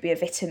or it could be a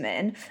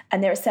vitamin,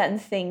 and there are certain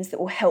things that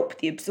will help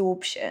the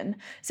absorption.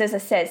 So as I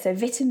said,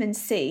 vitamin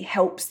C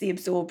helps the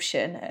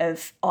absorption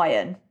of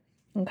iron.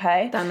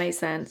 Okay? That makes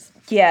sense.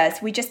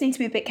 Yes, we just need to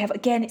be a bit careful.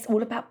 Again, it's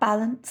all about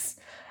balance.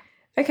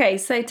 Okay,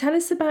 so tell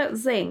us about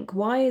zinc.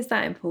 Why is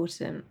that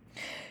important?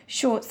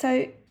 Sure.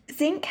 So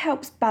zinc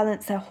helps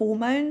balance our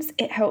hormones.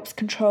 It helps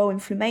control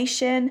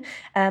inflammation,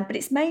 but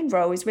its main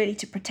role is really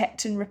to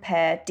protect and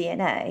repair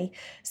DNA.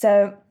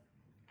 So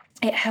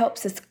it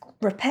helps us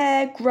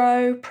repair,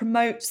 grow,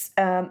 promotes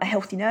a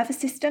healthy nervous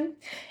system.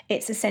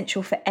 It's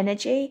essential for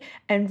energy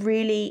and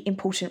really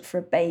important for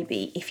a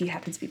baby if you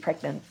happen to be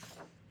pregnant.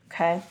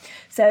 Okay,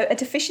 so a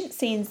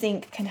deficiency in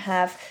zinc can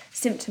have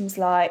symptoms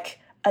like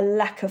a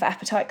lack of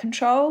appetite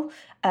control.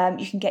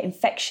 You can get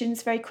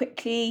infections very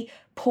quickly,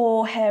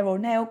 poor hair or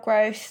nail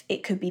growth.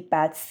 It could be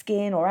bad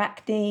skin or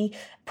acne,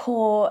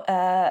 poor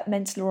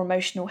mental or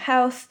emotional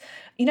health.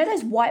 You know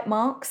those white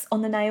marks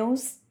on the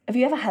nails? Have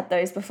you ever had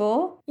those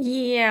before?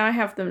 Yeah, I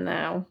have them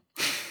now.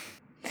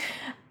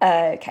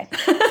 Okay,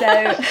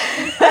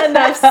 so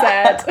enough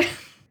said.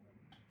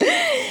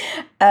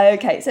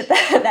 Okay, so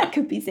that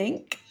could be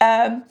zinc.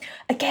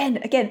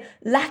 Again,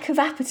 lack of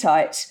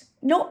appetite.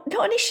 Not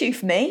an issue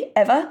for me,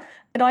 ever.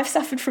 And I've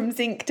suffered from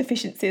zinc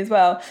deficiency as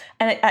well.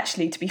 And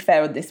actually, to be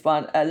fair on this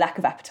one, lack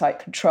of appetite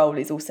control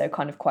is also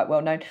kind of quite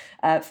well known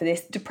for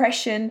this.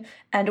 Depression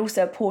and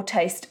also a poor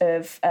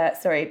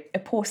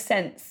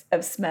sense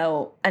of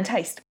smell and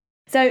taste.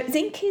 So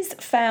zinc is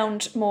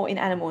found more in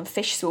animal and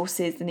fish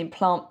sources than in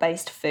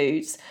plant-based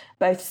foods.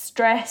 Both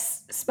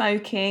stress,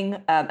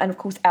 smoking, and of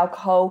course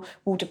alcohol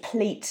will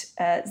deplete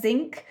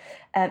zinc.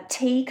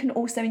 Tea can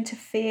also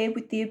interfere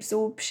with the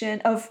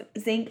absorption of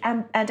zinc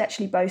and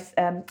actually both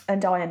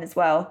and iron as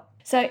well.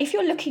 So if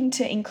you're looking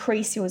to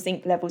increase your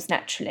zinc levels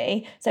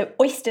naturally, so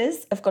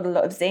oysters have got a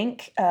lot of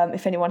zinc,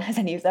 if anyone has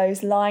any of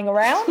those lying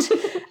around.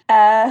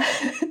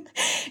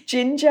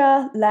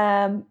 Ginger,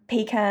 lamb,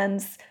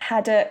 pecans,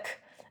 haddock,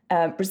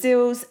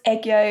 Brazils,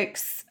 egg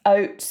yolks,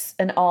 oats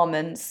and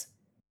almonds.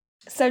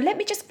 So let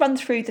me just run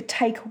through the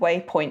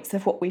takeaway points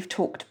of what we've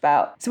talked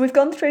about. So we've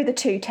gone through the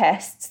 2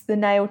 tests, the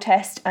nail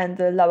test and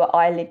the lower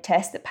eyelid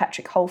test that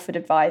Patrick Holford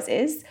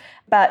advises.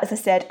 But as I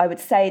said, I would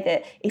say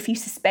that if you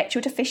suspect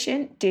you're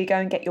deficient, do go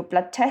and get your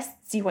blood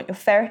tests. You want your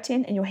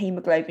ferritin and your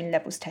haemoglobin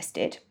levels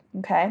tested,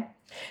 okay?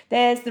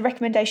 There's the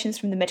recommendations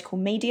from the medical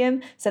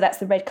medium. So that's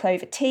the red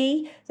clover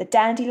tea, the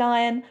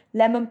dandelion,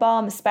 lemon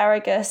balm,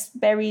 asparagus,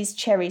 berries,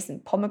 cherries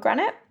and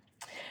pomegranate.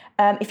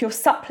 If you're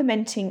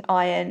supplementing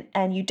iron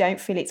and you don't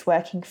feel it's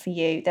working for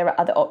you, there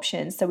are other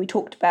options. So we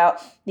talked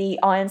about the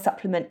iron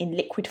supplement in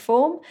liquid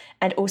form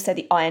and also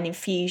the iron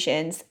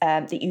infusions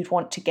that you'd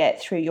want to get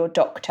through your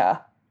doctor.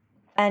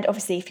 And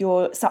obviously, if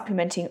you're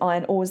supplementing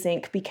iron or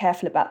zinc, be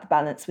careful about the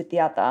balance with the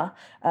other.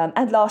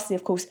 And lastly,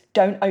 of course,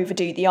 don't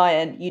overdo the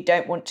iron. You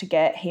don't want to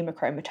get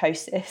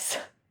hemochromatosis.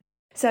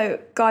 So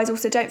guys,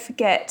 also don't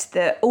forget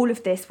that all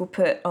of this we'll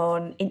put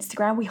on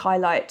Instagram. We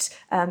highlight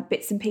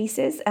bits and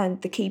pieces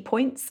and the key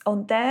points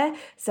on there.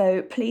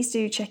 So please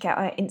do check out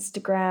our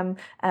Instagram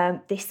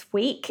this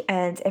week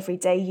and every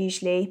day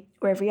usually,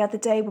 or every other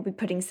day, we'll be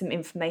putting some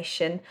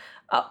information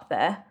up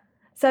there.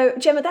 So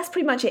Gemma, that's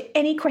pretty much it.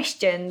 Any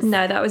questions?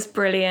 No, that was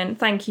brilliant.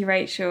 Thank you,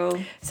 Rachel.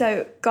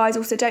 So guys,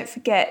 also don't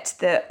forget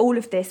that all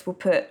of this we'll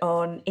put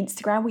on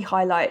Instagram. We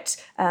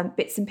highlight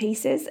bits and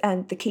pieces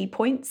and the key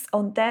points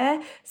on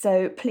there.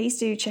 So please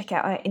do check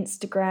out our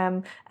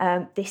Instagram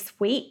this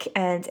week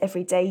and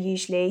every day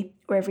usually,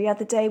 or every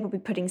other day, we'll be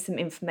putting some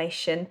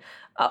information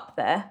up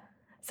there.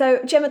 So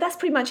Gemma, that's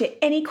pretty much it.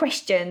 Any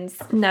questions?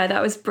 No,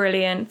 that was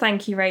brilliant.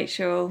 Thank you,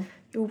 Rachel.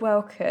 You're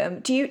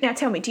welcome. Now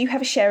tell me, do you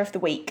have a share of the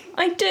week?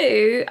 I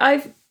do.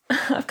 I've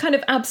kind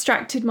of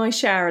abstracted my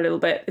share a little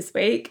bit this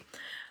week.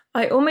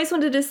 I almost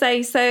wanted to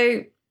say,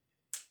 so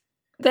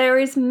there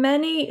is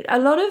a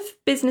lot of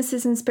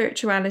businesses in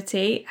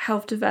spirituality,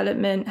 health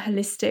development,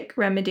 holistic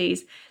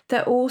remedies.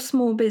 They're all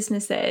small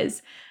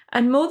businesses.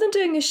 And more than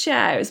doing a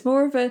share, it's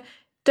more of a,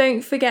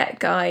 don't forget,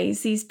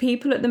 guys, these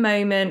people at the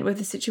moment with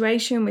the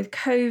situation with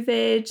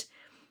COVID,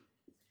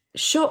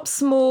 shop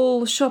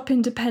small, shop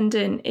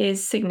independent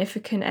is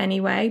significant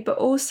anyway, but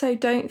also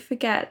don't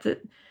forget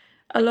that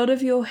a lot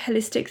of your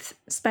holistic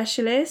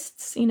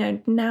specialists,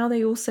 now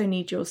they also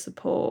need your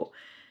support.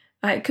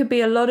 It could be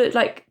a lot of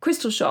like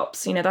crystal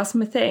shops, that's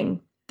my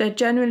thing. They're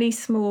generally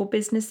small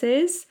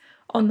businesses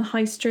on the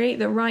high street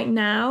that right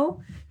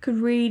now could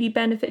really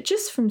benefit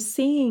just from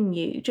seeing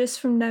you, just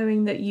from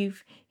knowing that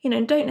you've,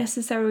 don't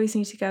necessarily always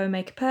need to go and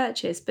make a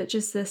purchase, but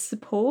just the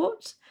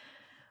support.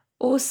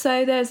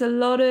 Also, there's a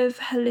lot of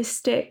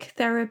holistic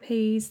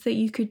therapies that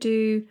you could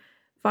do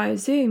via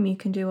Zoom, you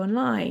can do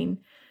online.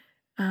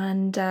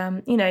 And,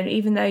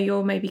 even though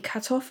you're maybe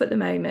cut off at the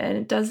moment,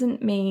 it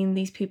doesn't mean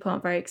these people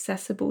aren't very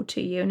accessible to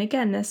you. And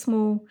again, they're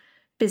small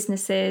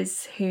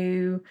businesses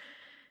who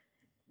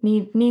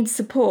need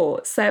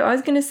support. So I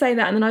was going to say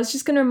that, and then I was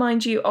just going to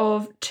remind you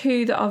of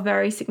 2 that are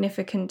very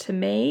significant to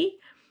me.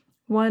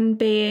 One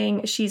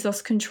being She's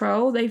Lost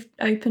Control. They've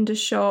opened a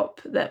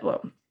shop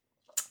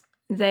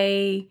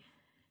they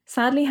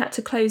sadly had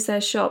to close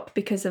their shop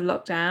because of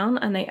lockdown,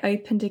 and they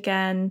opened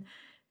again.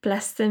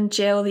 Bless them,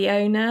 Jill, the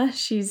owner.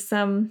 She's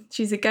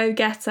a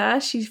go-getter.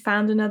 She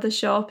found another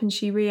shop and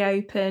she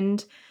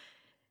reopened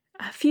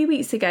a few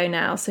weeks ago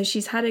now. So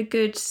she's had a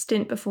good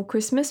stint before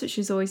Christmas, which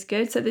is always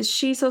good. So there's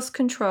She's Lost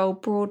Control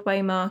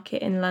Broadway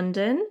Market in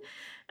London.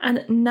 And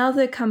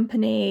another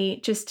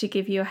company, just to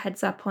give you a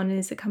heads up on,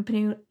 is a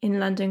company in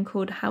London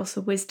called House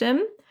of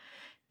Wisdom.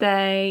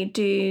 They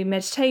do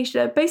meditation.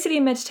 They're basically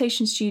a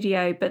meditation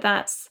studio, but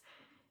that's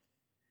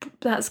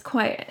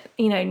quite,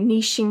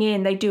 niching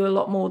in. They do a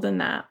lot more than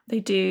that.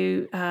 They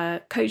do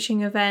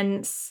coaching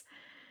events,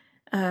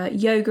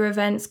 yoga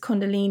events,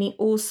 Kundalini,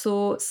 all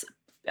sorts,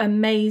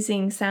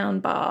 amazing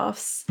sound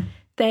baths.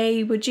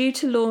 They were due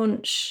to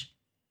launch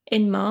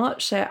in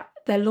March, so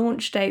their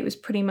launch date was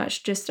pretty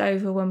much just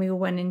over when we all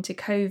went into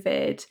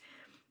COVID,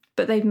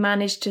 but they've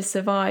managed to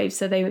survive.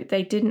 So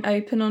they didn't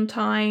open on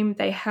time,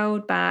 they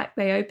held back,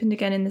 they opened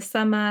again in the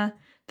summer,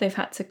 they've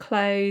had to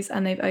close,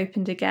 and they've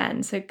opened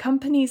again. So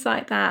companies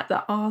like that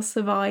are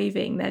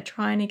surviving, they're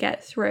trying to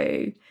get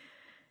through,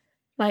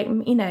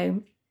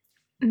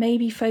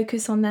 maybe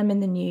focus on them in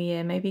the new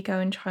year, maybe go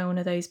and try one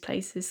of those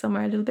places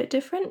somewhere a little bit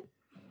different.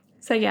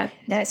 So yeah.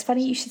 Now, it's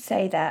funny you should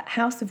say that.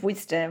 House of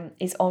Wisdom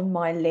is on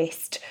my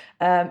list.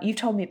 You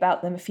told me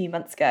about them a few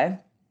months ago,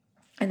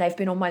 and they've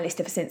been on my list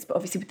ever since, but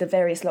obviously with the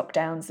various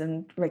lockdowns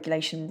and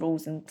regulation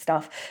rules and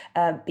stuff.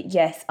 But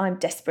yes, I'm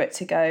desperate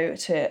to go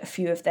to a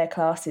few of their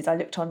classes. I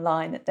looked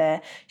online at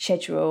their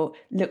schedule,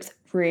 looks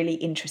really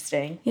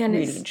interesting. Yeah, and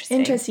really it's interesting.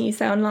 Interesting you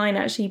say online,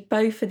 actually,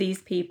 both of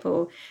these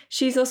people,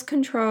 She's Lost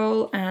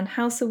Control and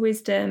House of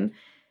Wisdom,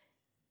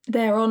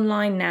 they're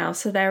online now.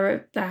 So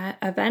their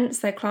events,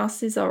 their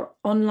classes are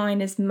online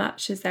as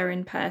much as they're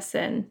in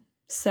person.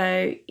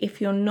 So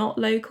if you're not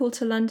local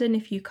to London,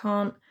 if you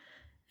can't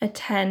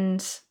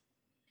attend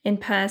in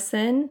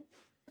person,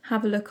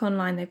 have a look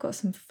online. They've got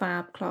some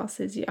fab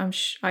classes.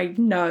 I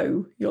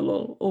know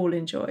you'll all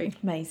enjoy.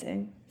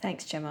 Amazing.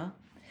 Thanks, Gemma.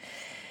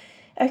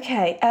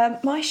 Okay,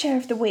 my share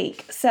of the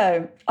week.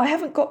 So I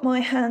haven't got my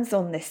hands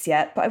on this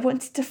yet, but I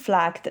wanted to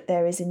flag that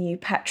there is a new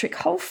Patrick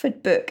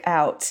Holford book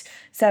out.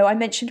 So I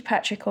mentioned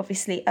Patrick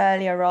obviously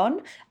earlier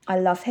on. I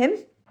love him.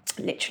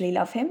 Literally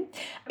love him.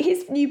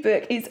 His new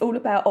book is all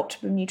about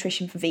optimum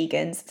nutrition for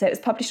vegans. So it was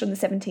published on the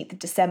 17th of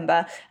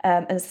December.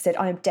 And as I said,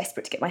 I am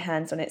desperate to get my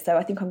hands on it. So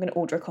I think I'm going to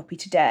order a copy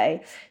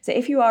today. So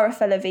if you are a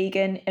fellow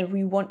vegan and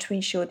you want to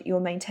ensure that you're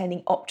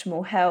maintaining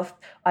optimal health,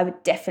 I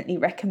would definitely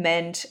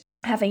recommend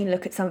having a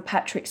look at some of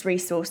Patrick's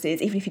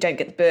resources. Even if you don't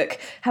get the book,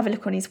 have a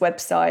look on his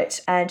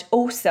website. And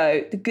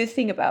also the good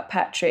thing about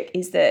Patrick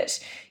is that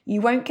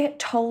you won't get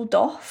told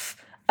off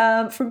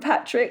from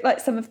Patrick like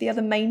some of the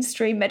other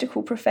mainstream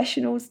medical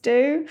professionals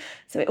do.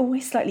 So it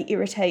always slightly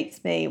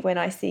irritates me when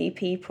I see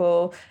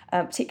people,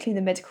 particularly in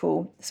the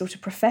medical sort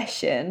of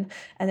profession,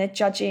 and they're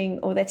judging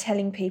or they're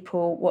telling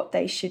people what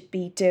they should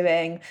be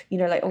doing, you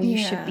know, like, oh, you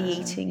should be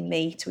eating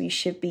meat or you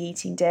should be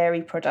eating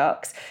dairy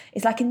products.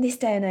 It's like, in this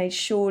day and age,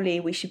 surely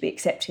we should be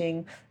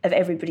accepting of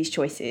everybody's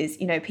choices.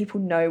 You know,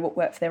 people know what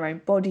works for their own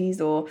bodies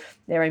or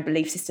their own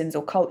belief systems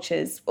or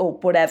cultures or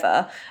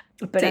whatever.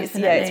 But it's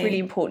really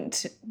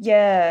important.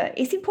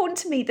 It's important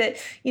to me that,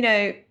 you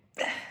know,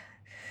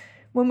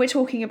 when we're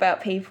talking about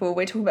people,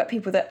 we're talking about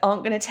people that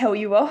aren't going to tell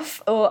you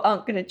off or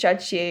aren't going to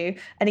judge you.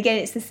 And again,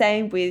 it's the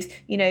same with,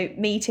 you know,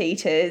 meat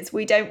eaters.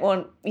 We don't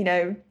want, you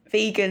know,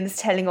 vegans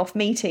telling off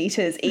meat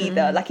eaters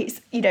either. Like,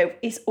 it's, you know,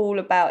 it's all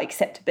about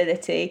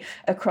acceptability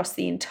across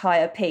the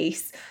entire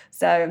piece.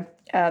 So,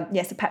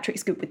 so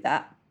Patrick's good with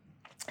that.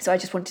 So I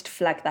just wanted to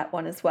flag that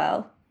one as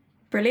well.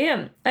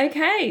 Brilliant.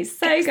 Okay,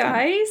 so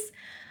guys,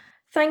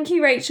 thank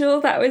you,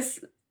 Rachel. That was,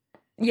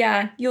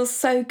 you're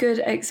so good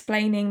at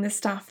explaining the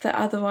stuff that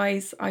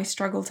otherwise I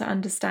struggle to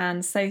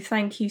understand. So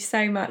thank you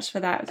so much for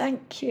that.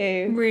 Thank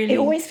you. Really. It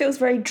always feels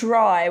very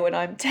dry when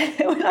I'm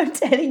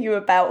telling you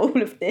about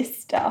all of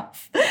this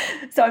stuff.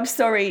 So I'm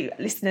sorry,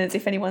 listeners,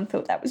 if anyone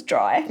thought that was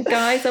dry.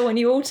 Guys, I want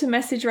you all to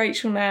message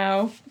Rachel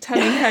now,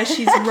 telling her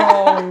she's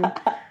wrong.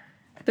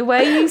 The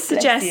way you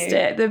suggest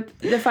it,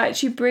 the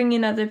fact you bring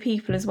in other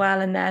people as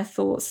well and their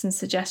thoughts and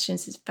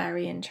suggestions is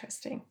very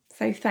interesting.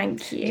 So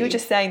thank you. You were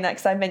just saying that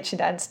because I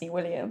mentioned Anthony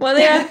Williams. Well,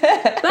 yeah,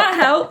 that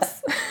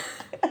helps.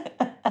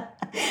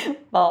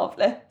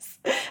 Marvellous.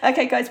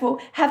 Okay, guys, well,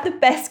 have the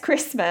best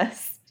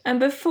Christmas. And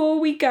before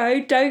we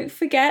go, don't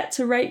forget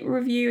to rate,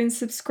 review and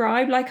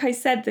subscribe. Like I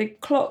said, the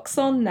clock's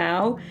on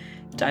now.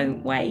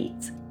 Don't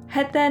wait.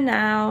 Head there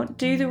now,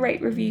 do the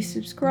rate, review,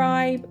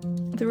 subscribe.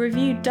 The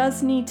review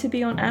does need to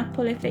be on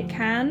Apple if it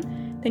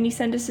can. Then you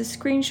send us a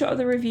screenshot of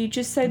the review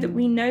just so that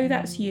we know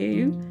that's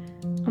you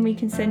and we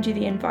can send you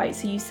the invite.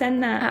 So you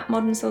send that at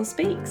Modern Soul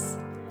Speaks.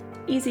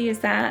 Easy as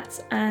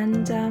that.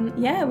 And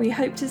we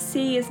hope to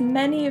see as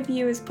many of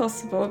you as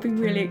possible. It'll be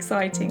really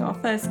exciting. Our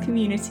first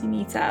community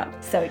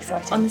meetup. So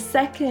exciting. On the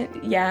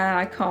 2nd,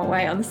 I can't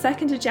wait. On the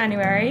 2nd of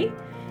January.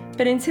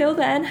 But until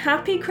then,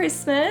 happy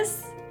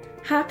Christmas.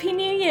 Happy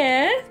New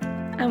Year,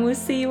 and we'll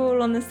see you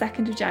all on the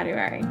 2nd of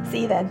January.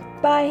 See you then.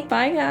 Bye.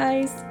 Bye,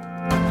 guys.